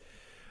tonight.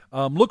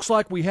 Looks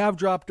like we have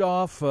dropped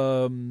off.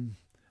 I'm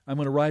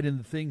going to write in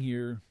the thing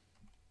here.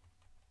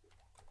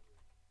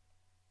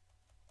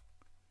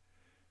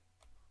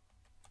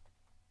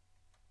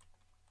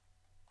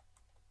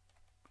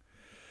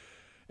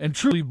 And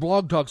truly,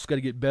 Blog Talk's got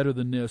to get better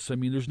than this. I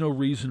mean, there's no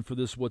reason for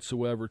this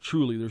whatsoever.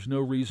 Truly, there's no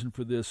reason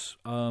for this.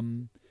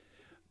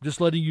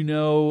 Just letting you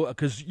know,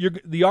 because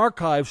the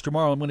archives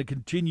tomorrow, I'm going to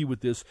continue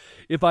with this.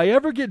 If I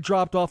ever get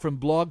dropped off from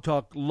Blog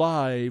Talk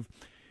Live,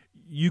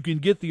 you can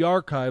get the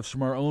archives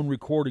from our own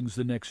recordings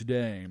the next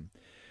day.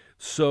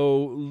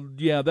 So,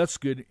 yeah, that's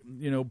good.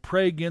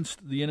 Pray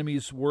against the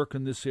enemy's work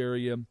in this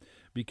area,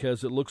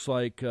 because it looks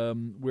like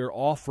we're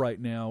off right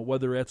now,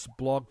 whether it's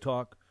Blog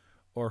Talk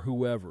or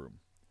whoever,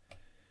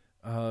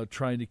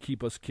 trying to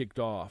keep us kicked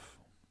off.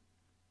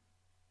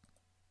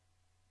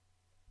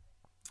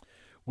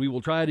 We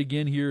will try it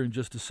again here in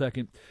just a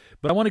second.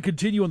 But I want to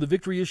continue on the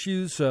victory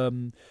issues.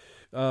 Two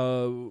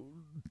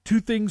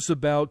things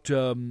about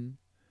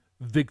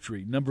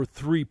victory. Number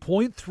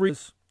 3.3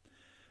 is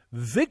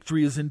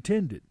victory is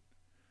intended.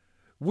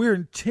 We're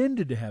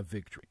intended to have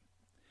victory.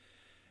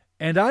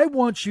 And I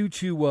want you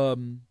to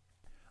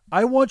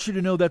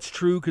know that's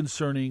true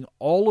concerning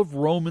all of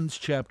Romans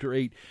chapter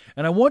 8.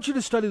 And I want you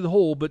to study the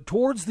whole, but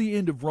towards the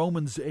end of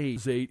Romans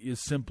 8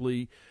 is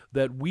simply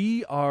that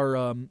we are,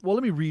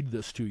 let me read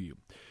this to you.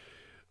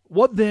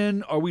 What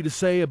then are we to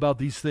say about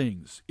these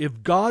things?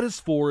 If God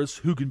is for us,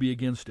 who can be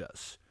against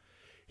us?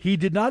 He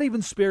did not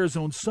even spare his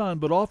own son,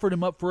 but offered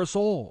him up for us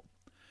all.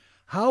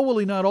 How will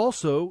he not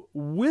also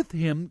with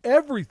him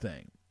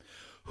everything?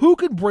 Who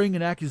can bring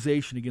an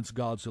accusation against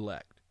God's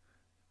elect?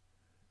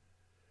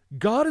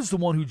 God is the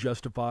one who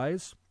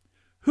justifies.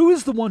 Who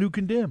is the one who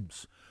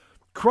condemns?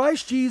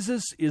 Christ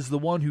Jesus is the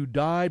one who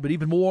died, but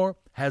even more,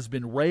 has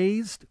been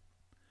raised.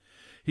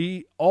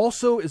 He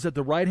also is at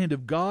the right hand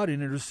of God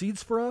and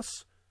intercedes for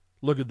us.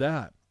 Look at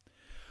that.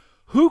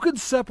 Who can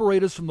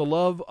separate us from the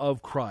love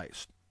of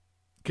Christ?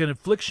 Can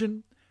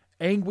affliction,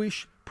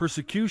 anguish,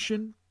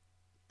 persecution,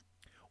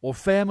 or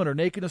famine, or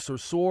nakedness, or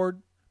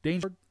sword,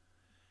 danger?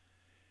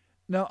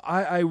 Now,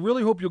 I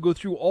really hope you'll go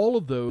through all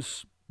of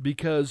those,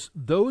 because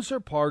those are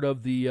part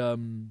of the,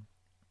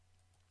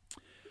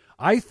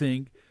 I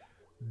think,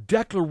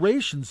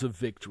 declarations of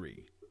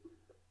victory.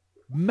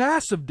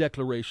 Massive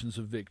declarations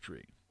of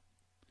victory.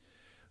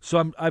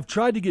 So I've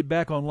tried to get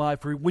back on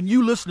live. For when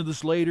you listen to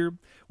this later,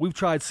 we've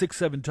tried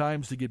 6-7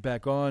 times to get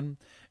back on,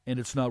 and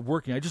it's not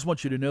working. I just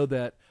want you to know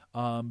that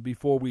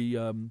before we...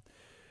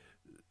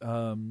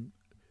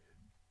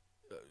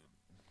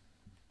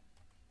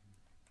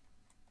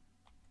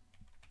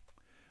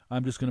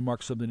 I'm just going to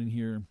mark something in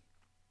here.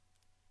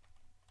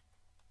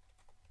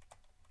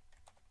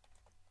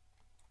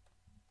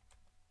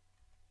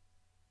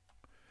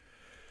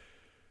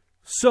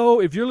 So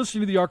if you're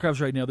listening to the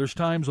archives right now, there's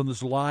times on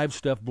this live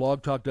stuff.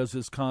 Blog Talk does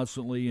this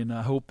constantly, and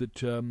I hope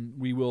that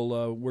we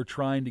will. We're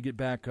trying to get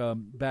back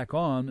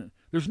on.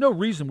 There's no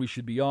reason we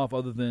should be off,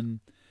 other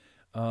than,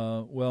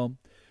 we'll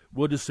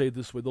just say it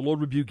this way: the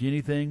Lord rebuke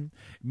anything.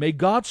 May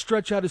God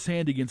stretch out His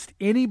hand against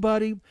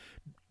anybody.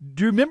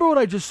 Do you remember what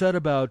I just said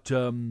about,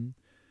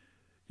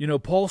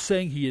 Paul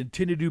saying he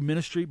intended to do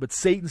ministry, but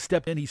Satan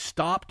stepped in. He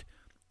stopped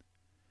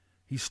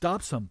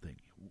something.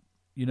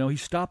 He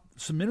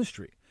stopped some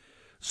ministry.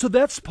 So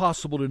that's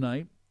possible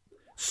tonight,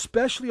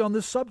 especially on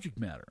this subject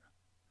matter.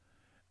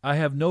 I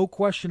have no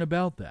question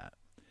about that.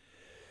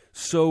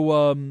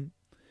 So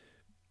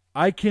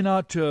I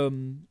cannot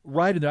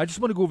write in there. I just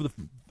want to go over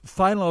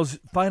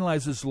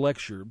finalize this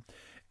lecture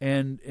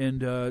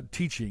and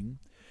teaching.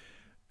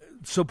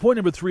 So point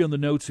number 3 on the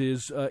notes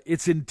is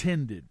it's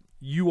intended.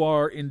 you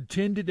are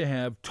intended to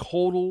have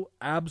total,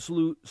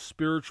 absolute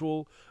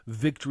spiritual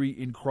victory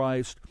in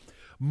Christ.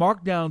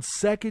 Mark down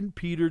 2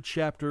 Peter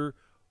chapter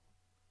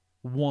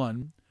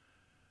 1,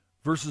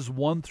 verses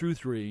 1 through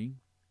 3.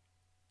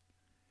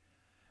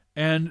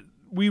 And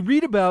we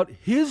read about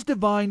His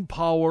divine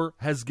power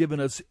has given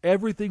us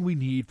everything we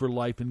need for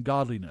life and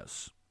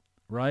godliness.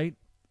 Right?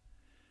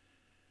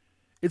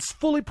 It's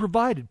fully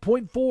provided.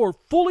 Point 4,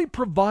 fully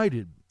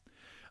provided.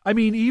 I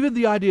mean, even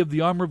the idea of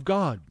the armor of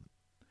God.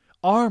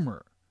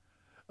 Armor,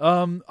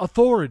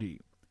 authority,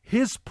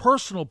 His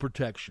personal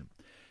protection,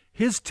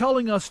 His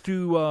telling us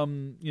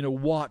to,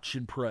 watch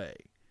and pray.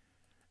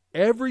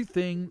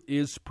 Everything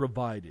is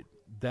provided.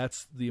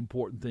 That's the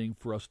important thing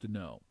for us to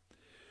know.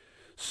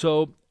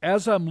 So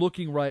as I'm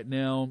looking right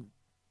now,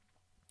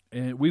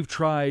 and we've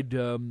tried,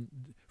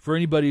 for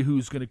anybody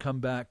who's going to come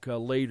back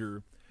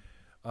later,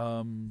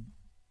 I'm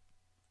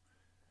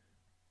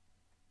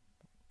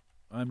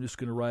just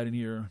going to write in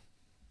here.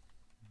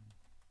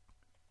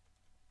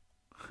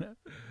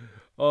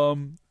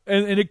 And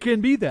it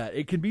can be that.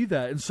 It can be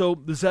that. And so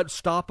does that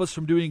stop us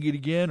from doing it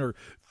again or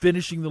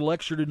finishing the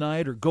lecture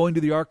tonight or going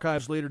to the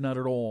archives later? Not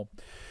at all.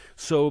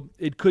 So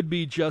it could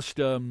be just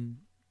I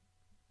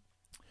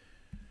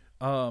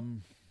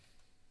am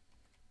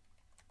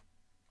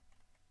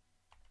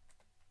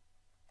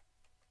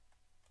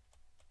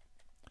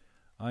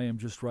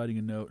just writing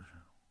a note.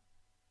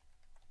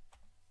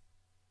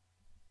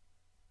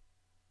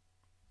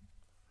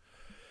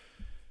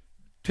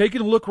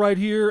 Taking a look right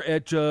here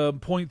at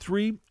point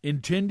 3,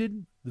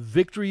 intended, the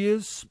victory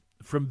is,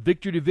 from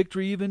victory to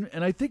victory even.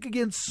 And I think,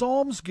 again,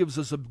 Psalms gives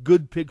us a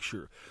good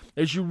picture.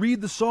 As you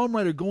read the psalm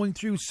writer going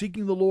through,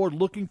 seeking the Lord,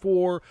 looking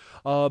for,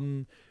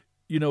 God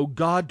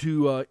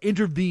to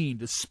intervene,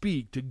 to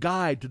speak, to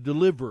guide, to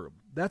deliver.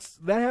 That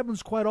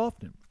happens quite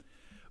often.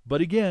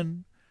 But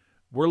again,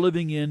 we're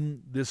living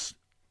in this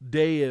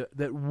day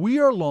that we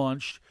are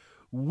launched.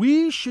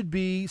 We should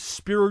be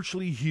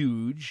spiritually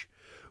huge.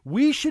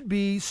 We should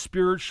be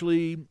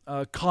spiritually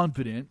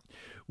confident.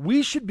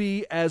 We should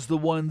be as the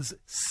ones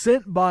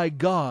sent by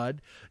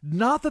God.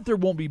 Not that there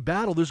won't be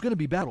battle. There's going to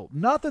be battle.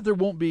 Not that there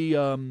won't be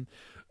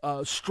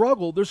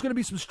struggle. There's going to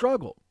be some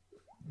struggle.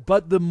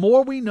 But the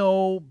more we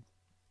know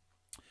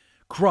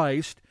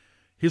Christ,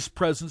 His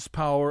presence,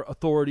 power,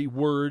 authority,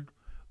 word,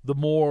 the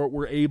more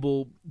we're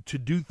able to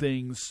do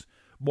things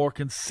more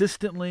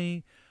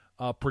consistently,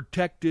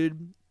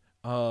 protected,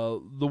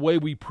 the way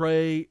we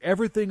pray,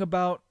 everything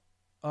about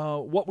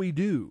what we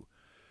do.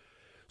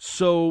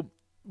 So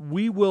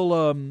we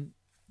will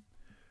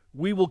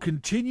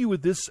continue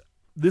with this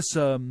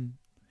 1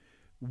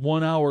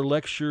 hour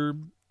lecture,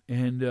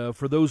 and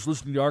for those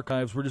listening to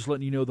archives, we're just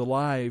letting you know the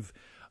live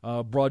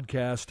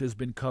broadcast has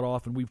been cut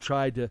off, and we've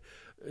tried to.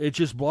 It's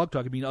just Blog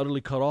Talk being utterly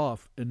cut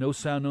off, and no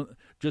sound.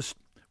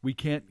 We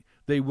can't.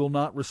 They will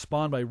not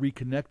respond by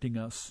reconnecting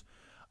us.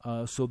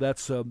 So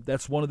that's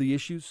one of the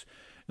issues.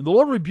 And the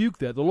Lord rebuke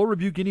that. The Lord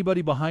rebuke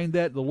anybody behind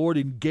that. The Lord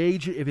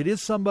engage. If it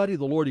is somebody,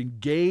 the Lord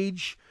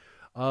engage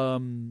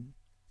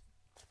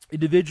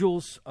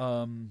individuals.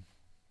 And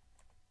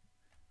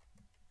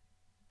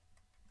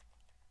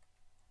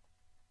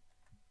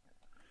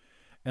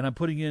I'm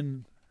putting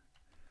in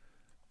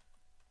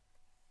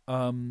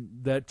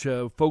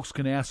that folks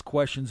can ask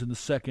questions in the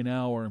second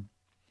hour.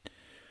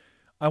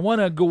 I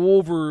want to go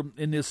over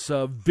in this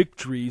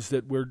victories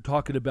that we're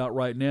talking about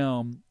right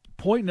now.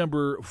 Point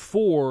number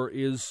 4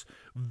 is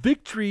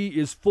victory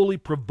is fully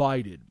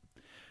provided.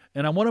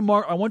 And I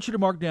want you to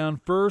mark down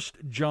 1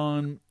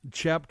 John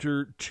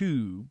chapter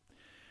 2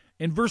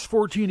 and verse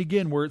 14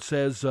 again, where it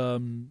says,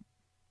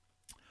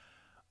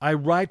 I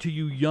write to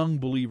you young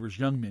believers,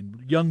 young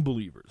men, young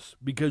believers,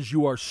 because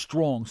you are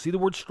strong. See the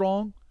word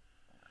strong?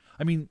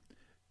 I mean,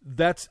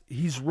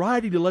 he's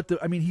writing to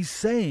he's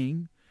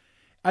saying,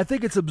 I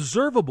think it's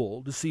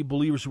observable to see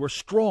believers who are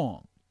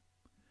strong.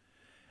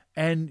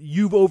 And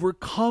you've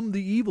overcome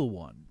the evil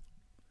one.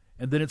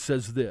 And then it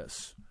says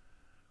this,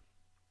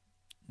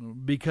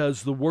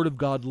 because the Word of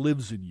God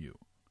lives in you.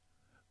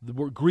 The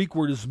Greek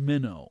word is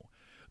meno.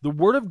 The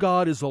Word of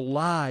God is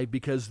alive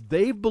because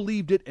they've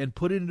believed it and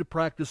put it into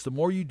practice. The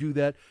more you do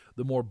that,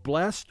 the more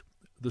blessed,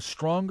 the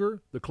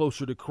stronger, the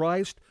closer to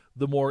Christ,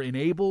 the more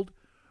enabled,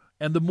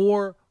 and the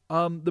more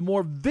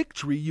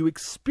victory you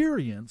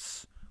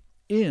experience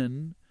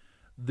in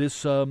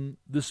this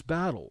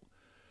battle.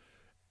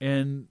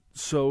 And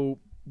so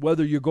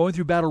whether you're going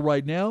through battle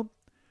right now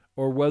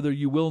or whether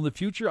you will in the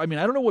future, I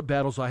don't know what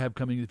battles I have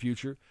coming in the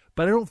future,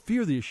 but I don't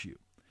fear the issue.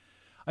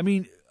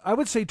 I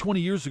would say 20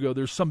 years ago,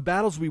 there's some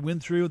battles we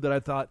went through that I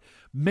thought,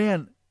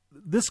 man,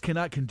 this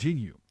cannot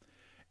continue.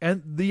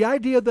 And the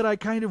idea that I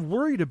kind of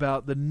worried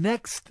about the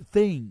next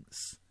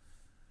things.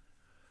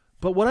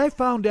 But what I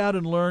found out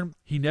and learned,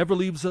 He never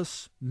leaves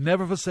us,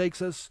 never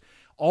forsakes us,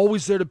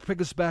 always there to pick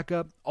us back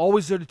up,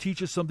 always there to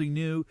teach us something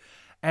new,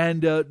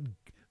 and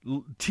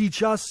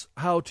teach us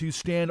how to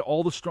stand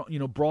all the strong,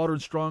 broader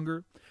and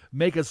stronger,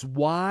 make us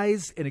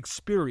wise and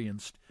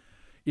experienced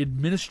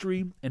in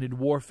ministry and in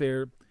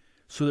warfare,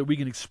 so that we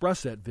can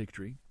express that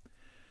victory.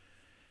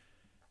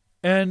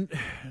 And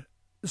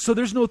so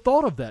there's no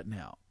thought of that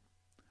now.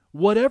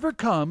 Whatever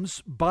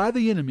comes by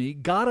the enemy,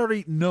 God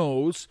already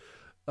knows.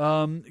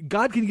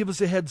 God can give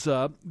us a heads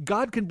up.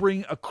 God can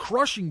bring a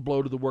crushing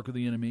blow to the work of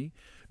the enemy,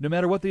 no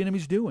matter what the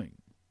enemy's doing.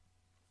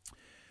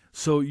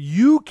 So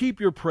you keep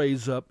your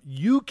praise up.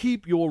 You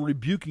keep your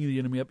rebuking the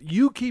enemy up.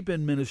 You keep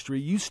in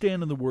ministry. You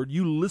stand in the Word.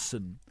 You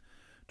listen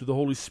to the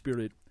Holy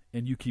Spirit,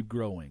 and you keep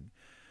growing.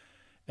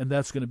 And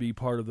that's going to be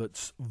part of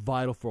that's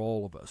vital for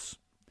all of us.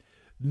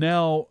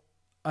 Now,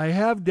 I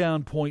have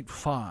down point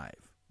 5,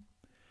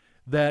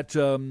 that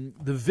the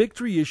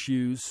victory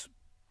issues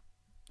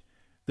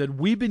that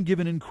we've been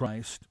given in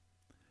Christ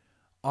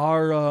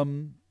are,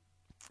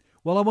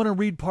 well, I want to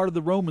read part of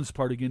the Romans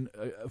part again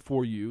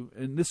for you,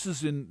 and this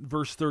is in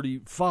verse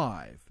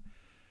 35.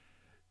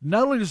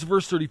 Not only does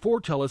verse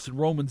 34 tell us in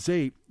Romans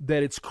 8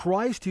 that it's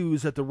Christ who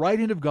is at the right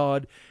hand of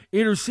God,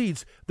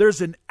 intercedes,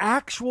 there's an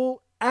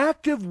actual,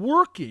 active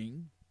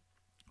working.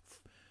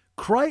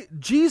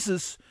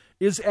 Jesus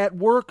is at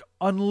work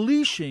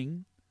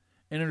unleashing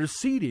and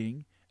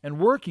interceding and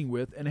working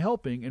with and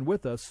helping and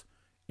with us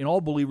in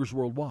all believers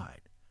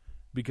worldwide,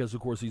 because, of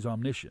course, he's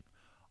omniscient,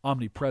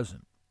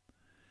 omnipresent,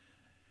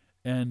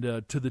 and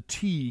to the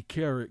T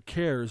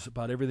cares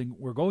about everything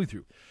we're going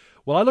through.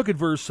 Well, I look at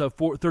verse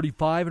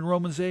 35 in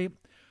Romans 8,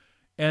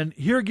 and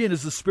here again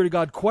is the Spirit of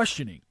God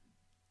questioning,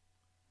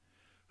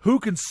 who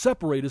can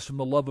separate us from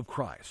the love of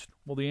Christ?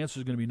 Well, the answer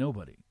is going to be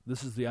nobody.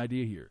 This is the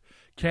idea here.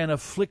 Can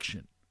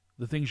affliction,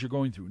 the things you're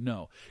going through?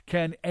 No.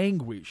 Can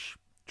anguish,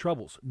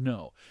 troubles?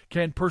 No.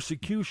 Can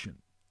persecution?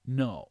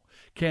 No.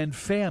 Can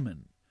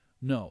famine?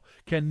 No.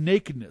 Can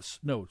nakedness?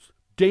 No.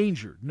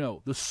 Danger?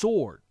 No. The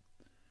sword?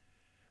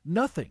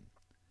 Nothing.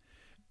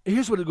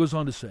 Here's what it goes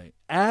on to say.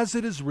 As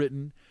it is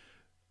written,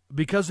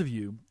 because of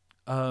you,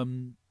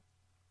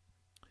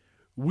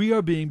 we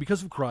are being,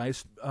 because of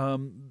Christ,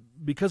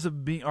 because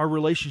of being our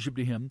relationship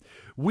to Him,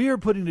 we are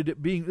putting to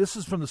being. This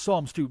is from the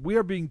Psalms too. We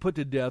are being put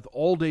to death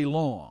all day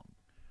long.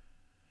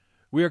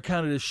 We are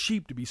counted as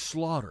sheep to be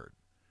slaughtered.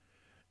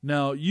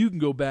 Now you can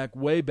go back,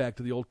 way back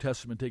to the Old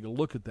Testament, take a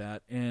look at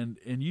that, and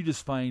you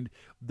just find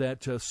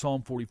that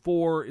Psalm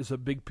 44 is a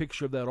big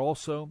picture of that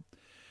also.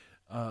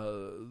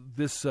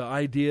 This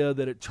idea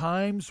that at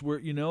times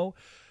where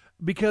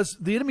because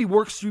the enemy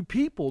works through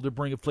people to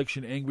bring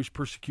affliction, anguish,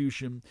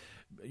 persecution,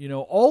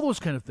 all those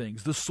kind of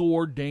things, the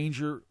sword,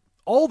 danger,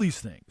 all these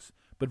things.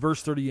 But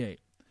verse 38,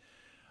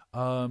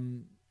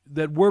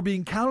 that we're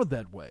being counted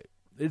that way.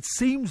 It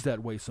seems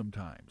that way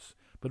sometimes.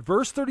 But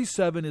verse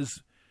 37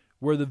 is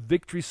where the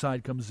victory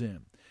side comes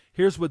in.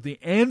 Here's what the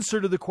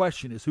answer to the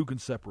question is, who can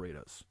separate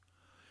us?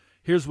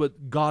 Here's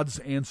what God's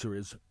answer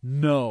is,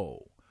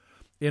 no.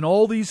 In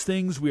all these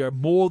things we are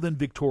more than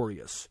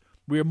victorious.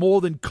 We are more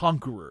than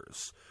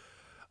conquerors.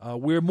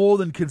 We are more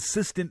than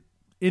consistent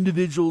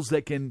individuals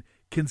that can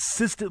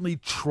consistently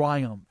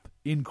triumph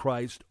in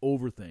Christ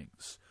over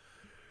things.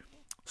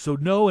 So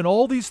no, in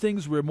all these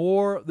things we're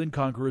more than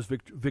conquerors,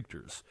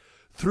 victors.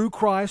 Through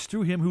Christ,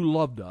 through Him who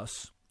loved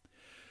us.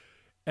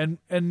 And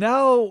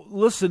now,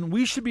 listen,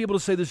 we should be able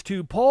to say this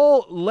too.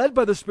 Paul, led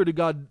by the Spirit of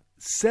God,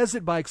 says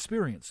it by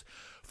experience.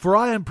 For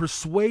I am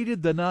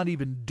persuaded that not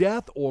even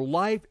death or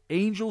life,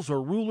 angels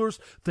or rulers,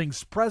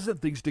 things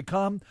present, things to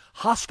come,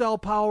 hostile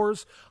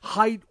powers,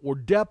 height or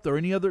depth, or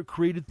any other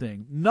created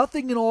thing,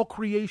 nothing in all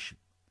creation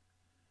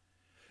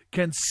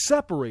can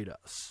separate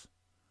us.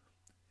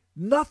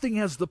 Nothing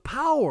has the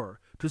power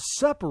to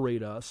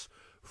separate us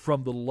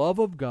from the love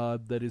of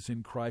God that is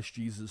in Christ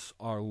Jesus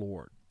our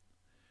Lord.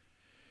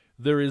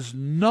 There is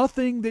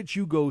nothing that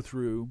you go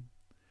through,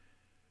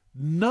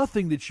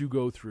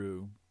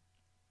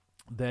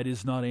 that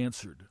is not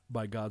answered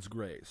by God's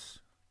grace.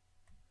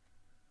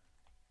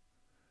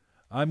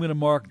 I'm going to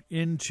mark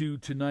into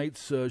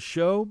tonight's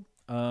show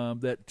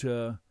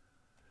that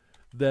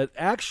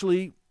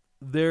actually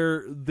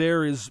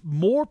there is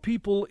more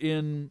people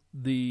in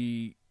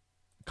the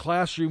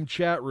classroom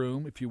chat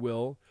room, if you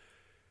will,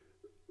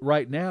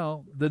 right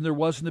now than there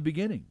was in the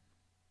beginning.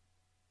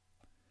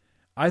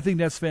 I think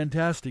that's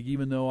fantastic,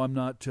 even though I'm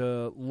not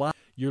live.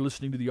 You're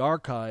listening to the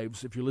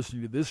archives if you're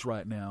listening to this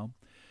right now.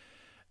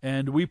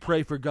 And we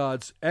pray for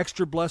God's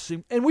extra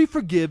blessing. And we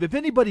forgive. If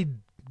anybody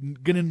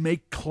going to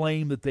make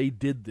claim that they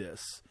did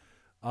this,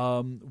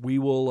 we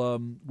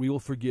will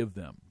forgive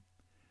them.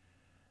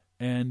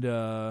 And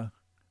I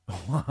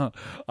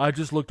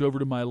just looked over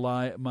to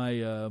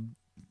my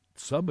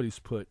somebody's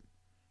put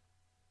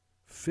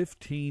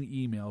 15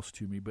 emails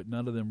to me, but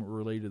none of them are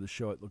related to the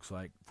show, it looks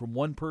like, from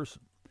one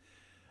person.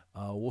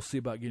 We'll see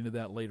about getting to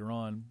that later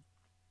on.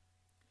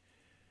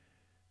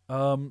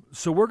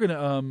 So we're going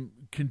to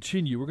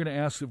continue. We're going to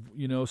ask,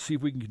 see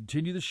if we can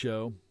continue the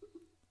show.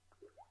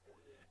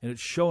 And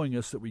it's showing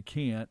us that we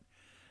can't.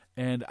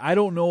 And I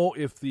don't know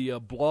if the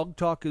blog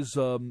talk is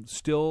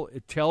still,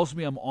 it tells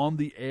me I'm on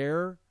the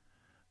air,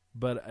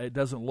 but it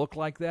doesn't look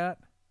like that.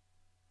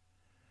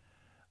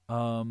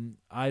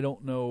 I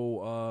don't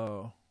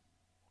know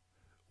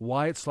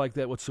why it's like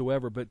that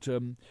whatsoever, but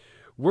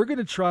we're going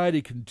to try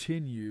to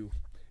continue.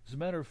 As a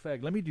matter of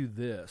fact, let me do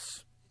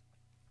this.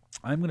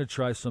 I'm going to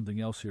try something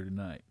else here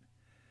tonight,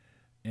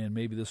 and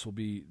maybe this will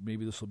be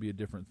a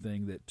different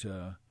thing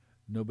that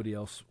nobody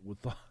else would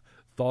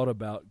thought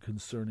about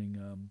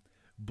concerning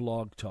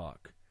Blog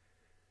Talk.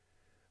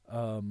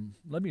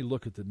 Let me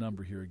look at the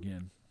number here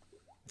again.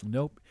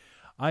 Nope.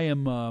 I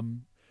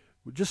am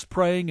just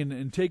praying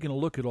and taking a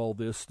look at all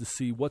this to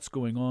see what's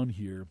going on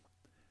here.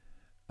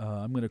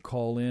 I'm going to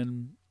call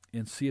in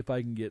and see if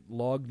I can get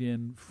logged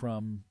in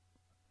from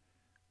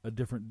a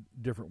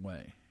different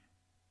way.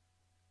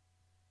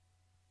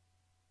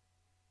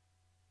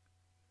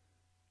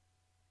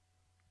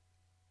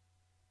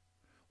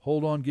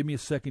 Hold on, give me a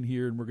second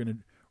here, and we're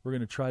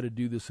gonna try to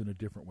do this in a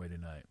different way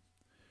tonight.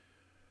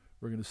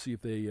 We're gonna see if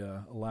they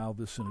allow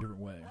this in a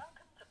different way.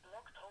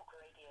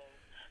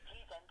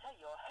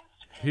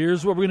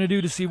 Here's what we're gonna do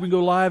to see if we can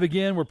go live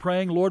again. We're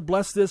praying, Lord,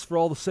 bless this for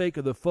all the sake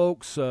of the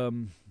folks.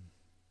 We'll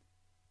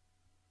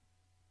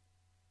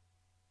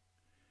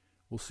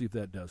see if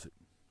that does it.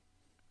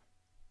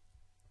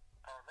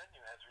 Our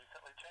menu has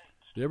recently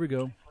changed. There we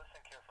go. Please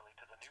listen carefully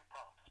to the new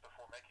prompts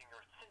before making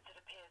your... Since it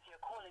appears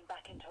you're calling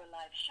back into a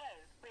live show,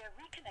 we are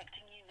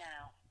reconnecting you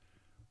now.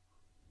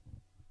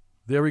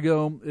 There we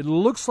go. It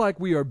looks like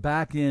we are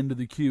back into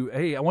the queue.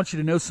 Hey, I want you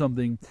to know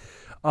something.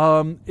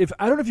 If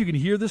I don't know if you can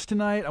hear this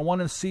tonight. I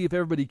want to see if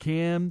everybody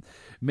can.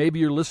 Maybe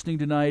you're listening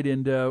tonight,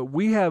 and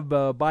we have,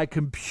 by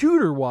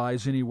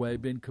computer-wise anyway,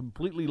 been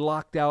completely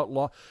locked out,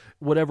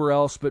 whatever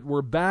else. But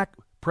we're back.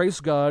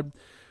 Praise God.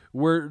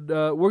 We're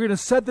going to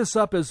set this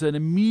up as an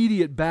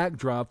immediate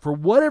backdrop for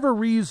whatever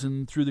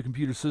reason through the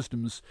computer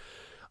systems.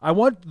 I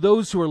want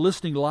those who are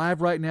listening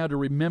live right now to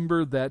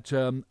remember that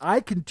I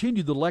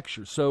continue the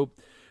lecture. So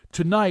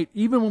tonight,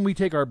 even when we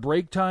take our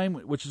break time,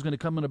 which is going to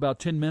come in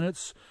about 10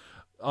 minutes,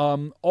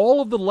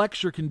 all of the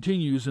lecture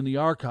continues in the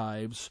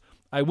archives.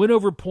 I went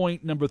over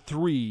point number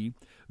 3.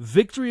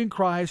 Victory in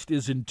Christ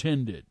is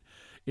intended.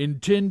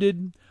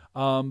 Intended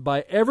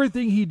by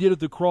everything he did at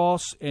the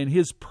cross and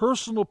his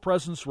personal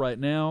presence right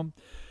now.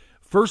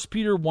 1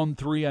 Peter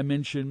 1:3 I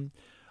mentioned.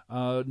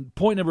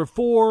 Point number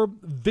 4,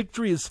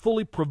 victory is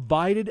fully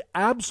provided,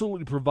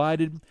 absolutely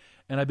provided.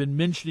 And I've been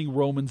mentioning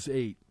Romans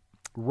 8.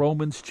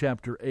 Romans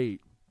chapter 8.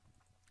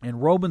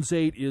 And Romans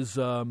 8 is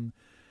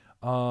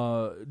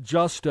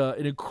just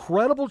an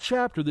incredible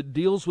chapter that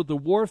deals with the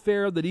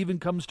warfare that even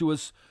comes to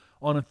us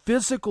on a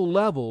physical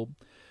level.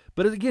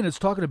 But again, it's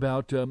talking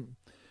about,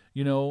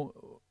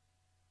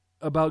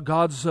 about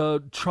God's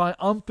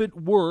triumphant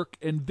work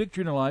and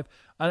victory in our life.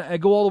 I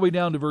go all the way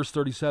down to verse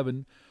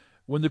 37.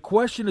 When the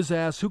question is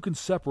asked, who can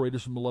separate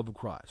us from the love of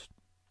Christ?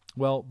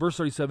 Well, verse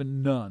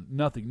 37, none,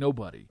 nothing,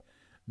 nobody,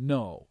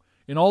 no.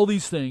 In all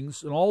these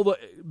things, in all the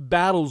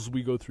battles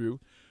we go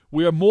through,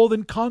 we are more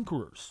than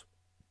conquerors,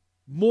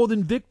 more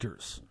than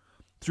victors,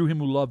 through him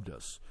who loved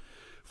us.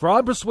 For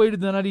I'm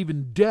persuaded that not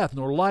even death,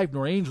 nor life,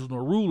 nor angels,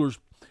 nor rulers,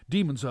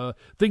 demons,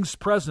 things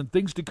present,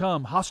 things to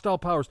come, hostile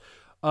powers,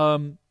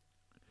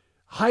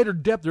 height or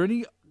depth, or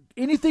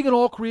anything in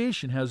all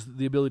creation has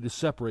the ability to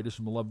separate us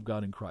from the love of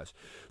God in Christ.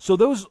 So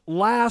those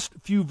last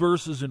few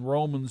verses in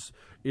Romans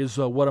is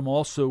what I'm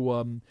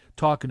also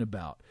talking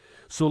about.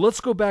 So let's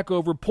go back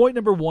over. Point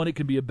number 1, it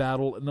can be a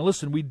battle. Now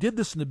listen, we did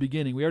this in the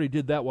beginning. We already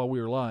did that while we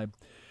were live.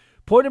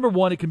 Point number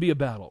 1, it can be a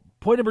battle.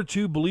 Point number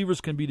 2,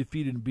 believers can be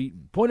defeated and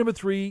beaten. Point number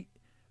 3,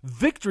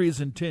 victory is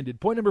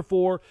intended. Point number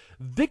 4,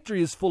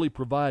 victory is fully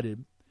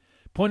provided.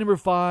 Point number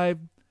 5,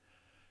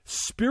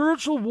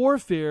 spiritual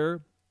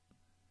warfare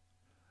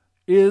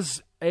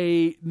is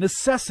a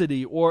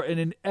necessity or an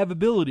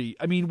inevitability.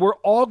 I mean, we're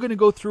all going to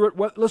go through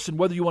it. Listen,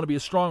 whether you want to be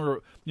a strong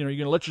or, you're going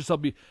to let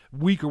yourself be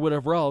weak or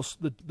whatever else,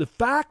 the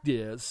fact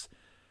is,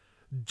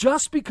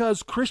 just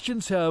because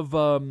Christians have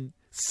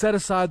set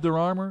aside their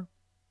armor,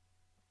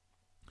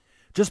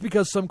 just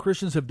because some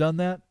Christians have done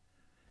that,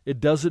 it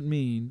doesn't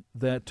mean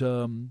that,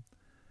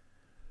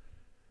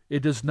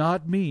 it does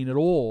not mean at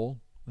all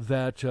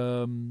that,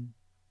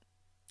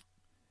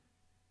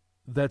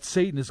 that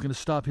Satan is going to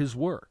stop his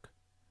work.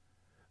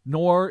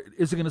 Nor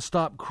is it going to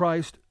stop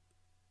Christ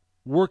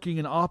working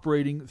and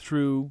operating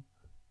through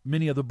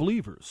many other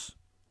believers.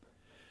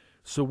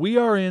 So we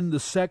are in the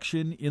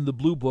section in the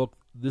Blue Book,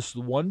 this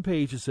one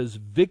page that says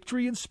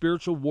Victory in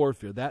Spiritual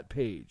Warfare, that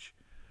page.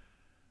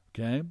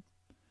 Okay?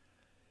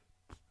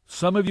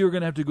 Some of you are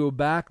going to have to go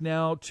back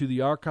now to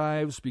the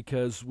archives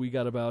because we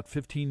got about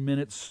 15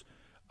 minutes.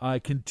 I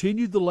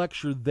continued the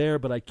lecture there,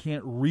 but I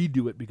can't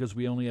redo it because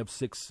we only have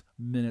 6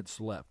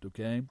 minutes left,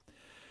 okay?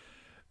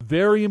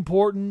 Very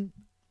important.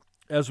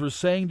 As we're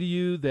saying to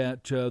you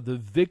that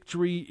the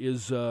victory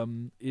is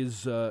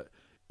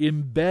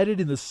embedded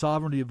in the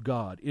sovereignty of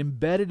God,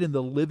 embedded in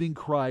the living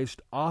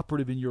Christ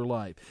operative in your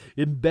life,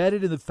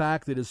 embedded in the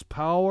fact that his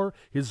power,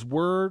 his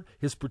word,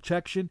 his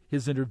protection,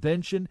 his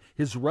intervention,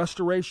 his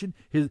restoration,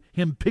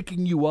 him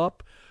picking you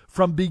up,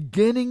 from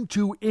beginning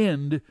to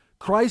end,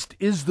 Christ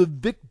is the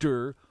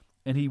victor,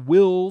 and he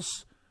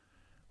wills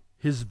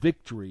his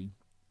victory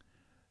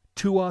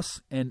to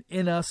us and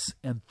in us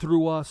and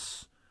through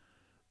us.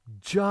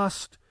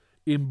 Just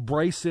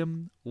embrace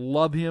him,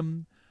 love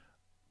him,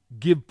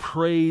 give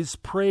praise.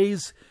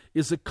 Praise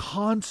is a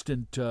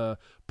constant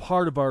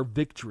part of our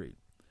victory.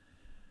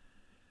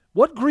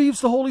 What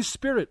grieves the Holy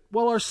Spirit?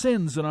 Well, our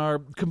sins and our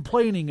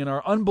complaining and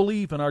our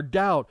unbelief and our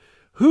doubt.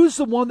 Who's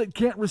the one that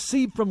can't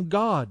receive from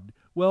God?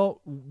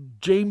 Well,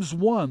 James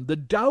 1, the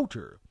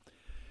doubter.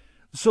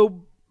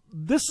 So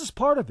this is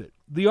part of it.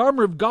 The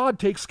armor of God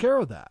takes care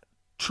of that.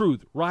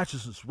 Truth,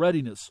 righteousness,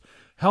 readiness,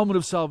 helmet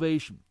of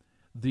salvation,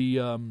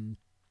 the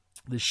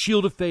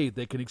shield of faith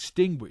that can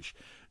extinguish.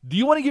 Do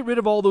you want to get rid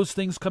of all those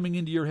things coming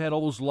into your head,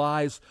 all those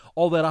lies,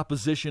 all that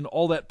opposition,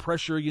 all that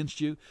pressure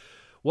against you?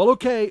 Well,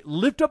 okay,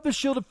 lift up the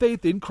shield of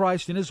faith in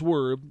Christ, in His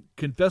Word,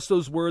 confess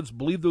those words,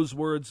 believe those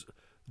words.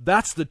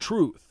 That's the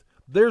truth.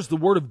 There's the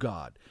Word of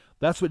God.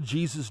 That's what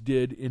Jesus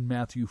did in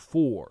Matthew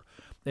 4.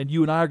 And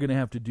you and I are going to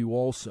have to do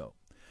also.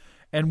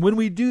 And when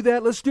we do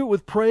that, let's do it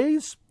with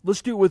praise.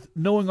 Let's do it with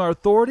knowing our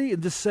authority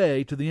and just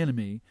say to the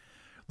enemy,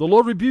 the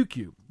Lord rebuke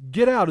you.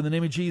 Get out in the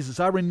name of Jesus.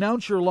 I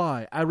renounce your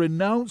lie. I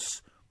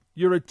renounce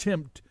your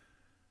attempt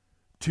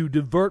to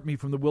divert me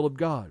from the will of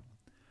God.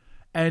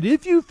 And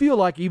if you feel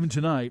like even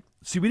tonight,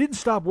 see, we didn't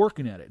stop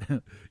working at it.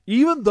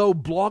 Even though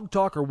Blog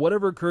Talk or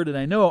whatever occurred, and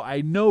I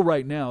know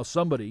right now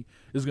somebody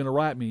is going to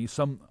write me,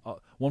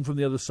 one from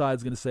the other side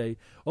is going to say,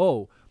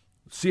 oh,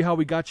 see how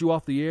we got you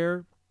off the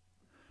air?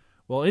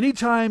 Well,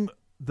 anytime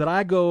that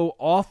I go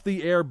off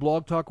the air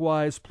Blog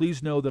Talk-wise,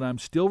 please know that I'm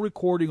still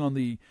recording on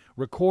the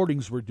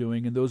recordings we're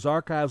doing, and those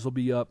archives will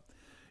be up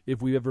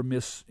if we ever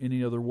miss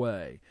any other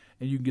way,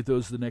 and you can get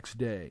those the next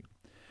day.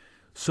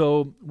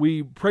 So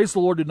we praise the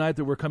Lord tonight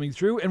that we're coming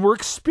through, and we're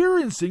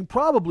experiencing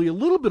probably a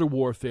little bit of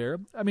warfare.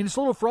 I mean, it's a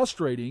little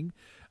frustrating,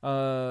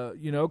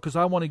 because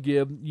I want to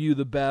give you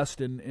the best,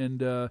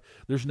 and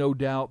there's no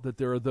doubt that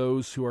there are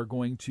those who are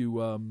going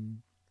to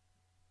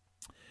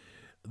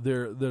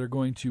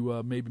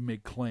maybe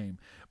make claim.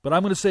 But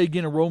I'm going to say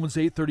again in Romans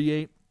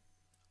 8:38,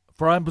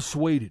 for I'm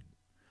persuaded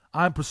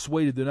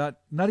that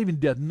not even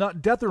death,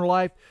 not death or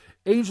life,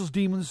 angels,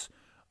 demons,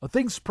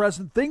 things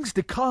present, things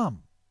to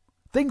come,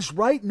 things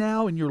right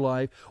now in your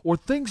life, or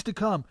things to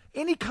come,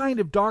 any kind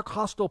of dark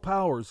hostile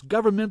powers,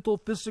 governmental,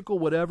 physical,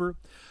 whatever,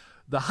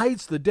 the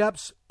heights, the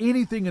depths,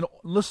 anything. And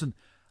listen,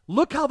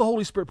 look how the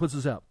Holy Spirit puts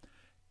this out.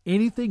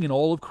 Anything in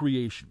all of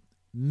creation,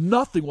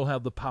 nothing will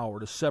have the power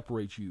to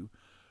separate you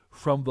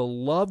from the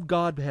love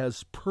God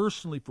has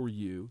personally for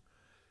you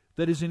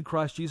that is in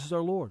Christ Jesus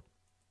our Lord.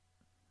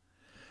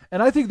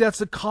 And I think that's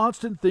the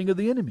constant thing of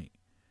the enemy.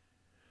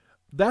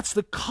 That's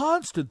the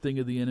constant thing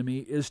of the enemy,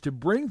 is to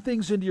bring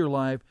things into your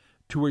life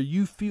to where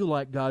you feel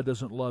like God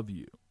doesn't love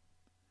you.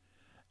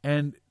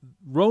 And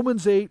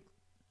Romans 8,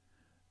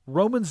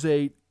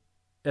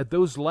 at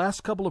those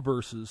last couple of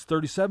verses,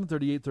 37,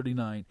 38,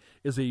 39,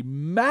 is a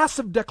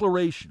massive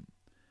declaration.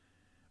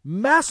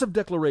 Massive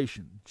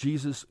declaration.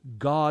 Jesus,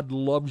 God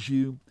loves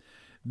you.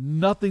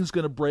 Nothing's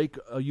going to break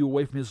you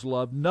away from His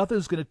love.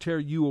 Nothing's going to tear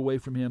you away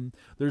from Him.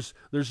 There's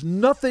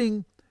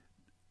nothing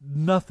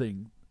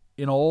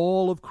in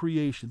all of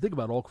creation. Think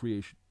about all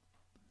creation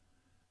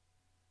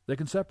that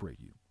can separate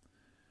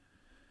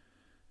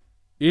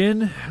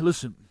you.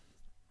 Listen,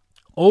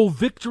 oh,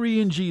 victory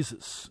in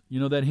Jesus. You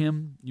know that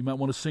hymn? You might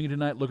want to sing it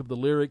tonight. Look up the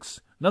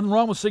lyrics. Nothing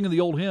wrong with singing the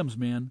old hymns,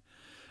 man.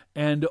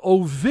 And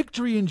oh,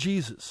 victory in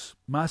Jesus,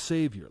 my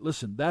Savior.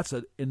 Listen, that's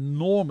an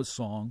enormous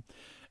song,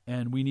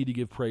 and we need to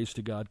give praise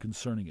to God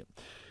concerning it.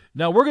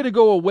 Now, we're going to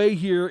go away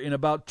here in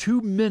about 2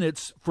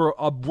 minutes for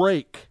a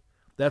break.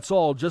 That's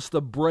all, just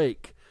a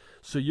break.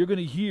 So you're going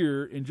to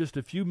hear in just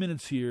a few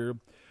minutes here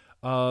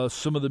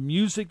some of the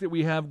music that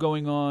we have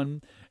going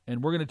on,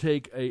 and we're going to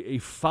take a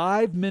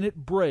 5-minute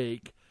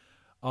break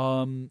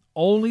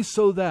only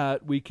so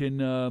that we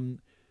can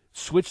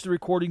switch the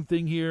recording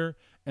thing here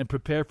and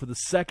prepare for the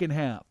second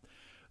half.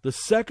 The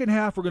second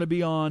half, we're going to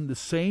be on the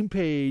same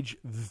page,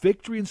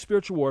 Victory in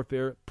Spiritual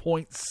Warfare,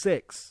 point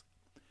 6.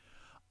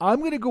 I'm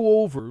going to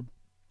go over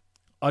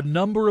a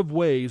number of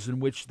ways in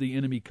which the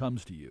enemy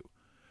comes to you.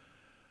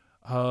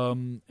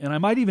 And I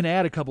might even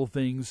add a couple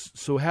things.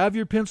 So have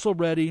your pencil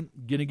ready.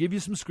 Going to give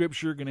you some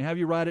scripture. Going to have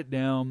you write it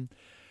down.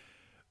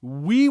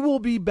 We will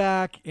be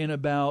back in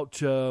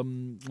about,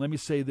 let me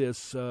say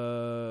this,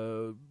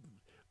 5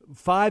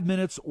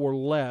 minutes or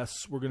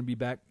less. We're going to be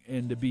back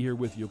and to be here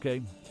with you,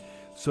 okay?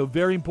 So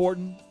very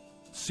important.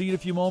 See you in a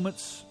few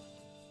moments.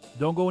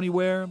 Don't go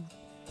anywhere.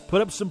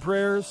 Put up some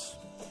prayers.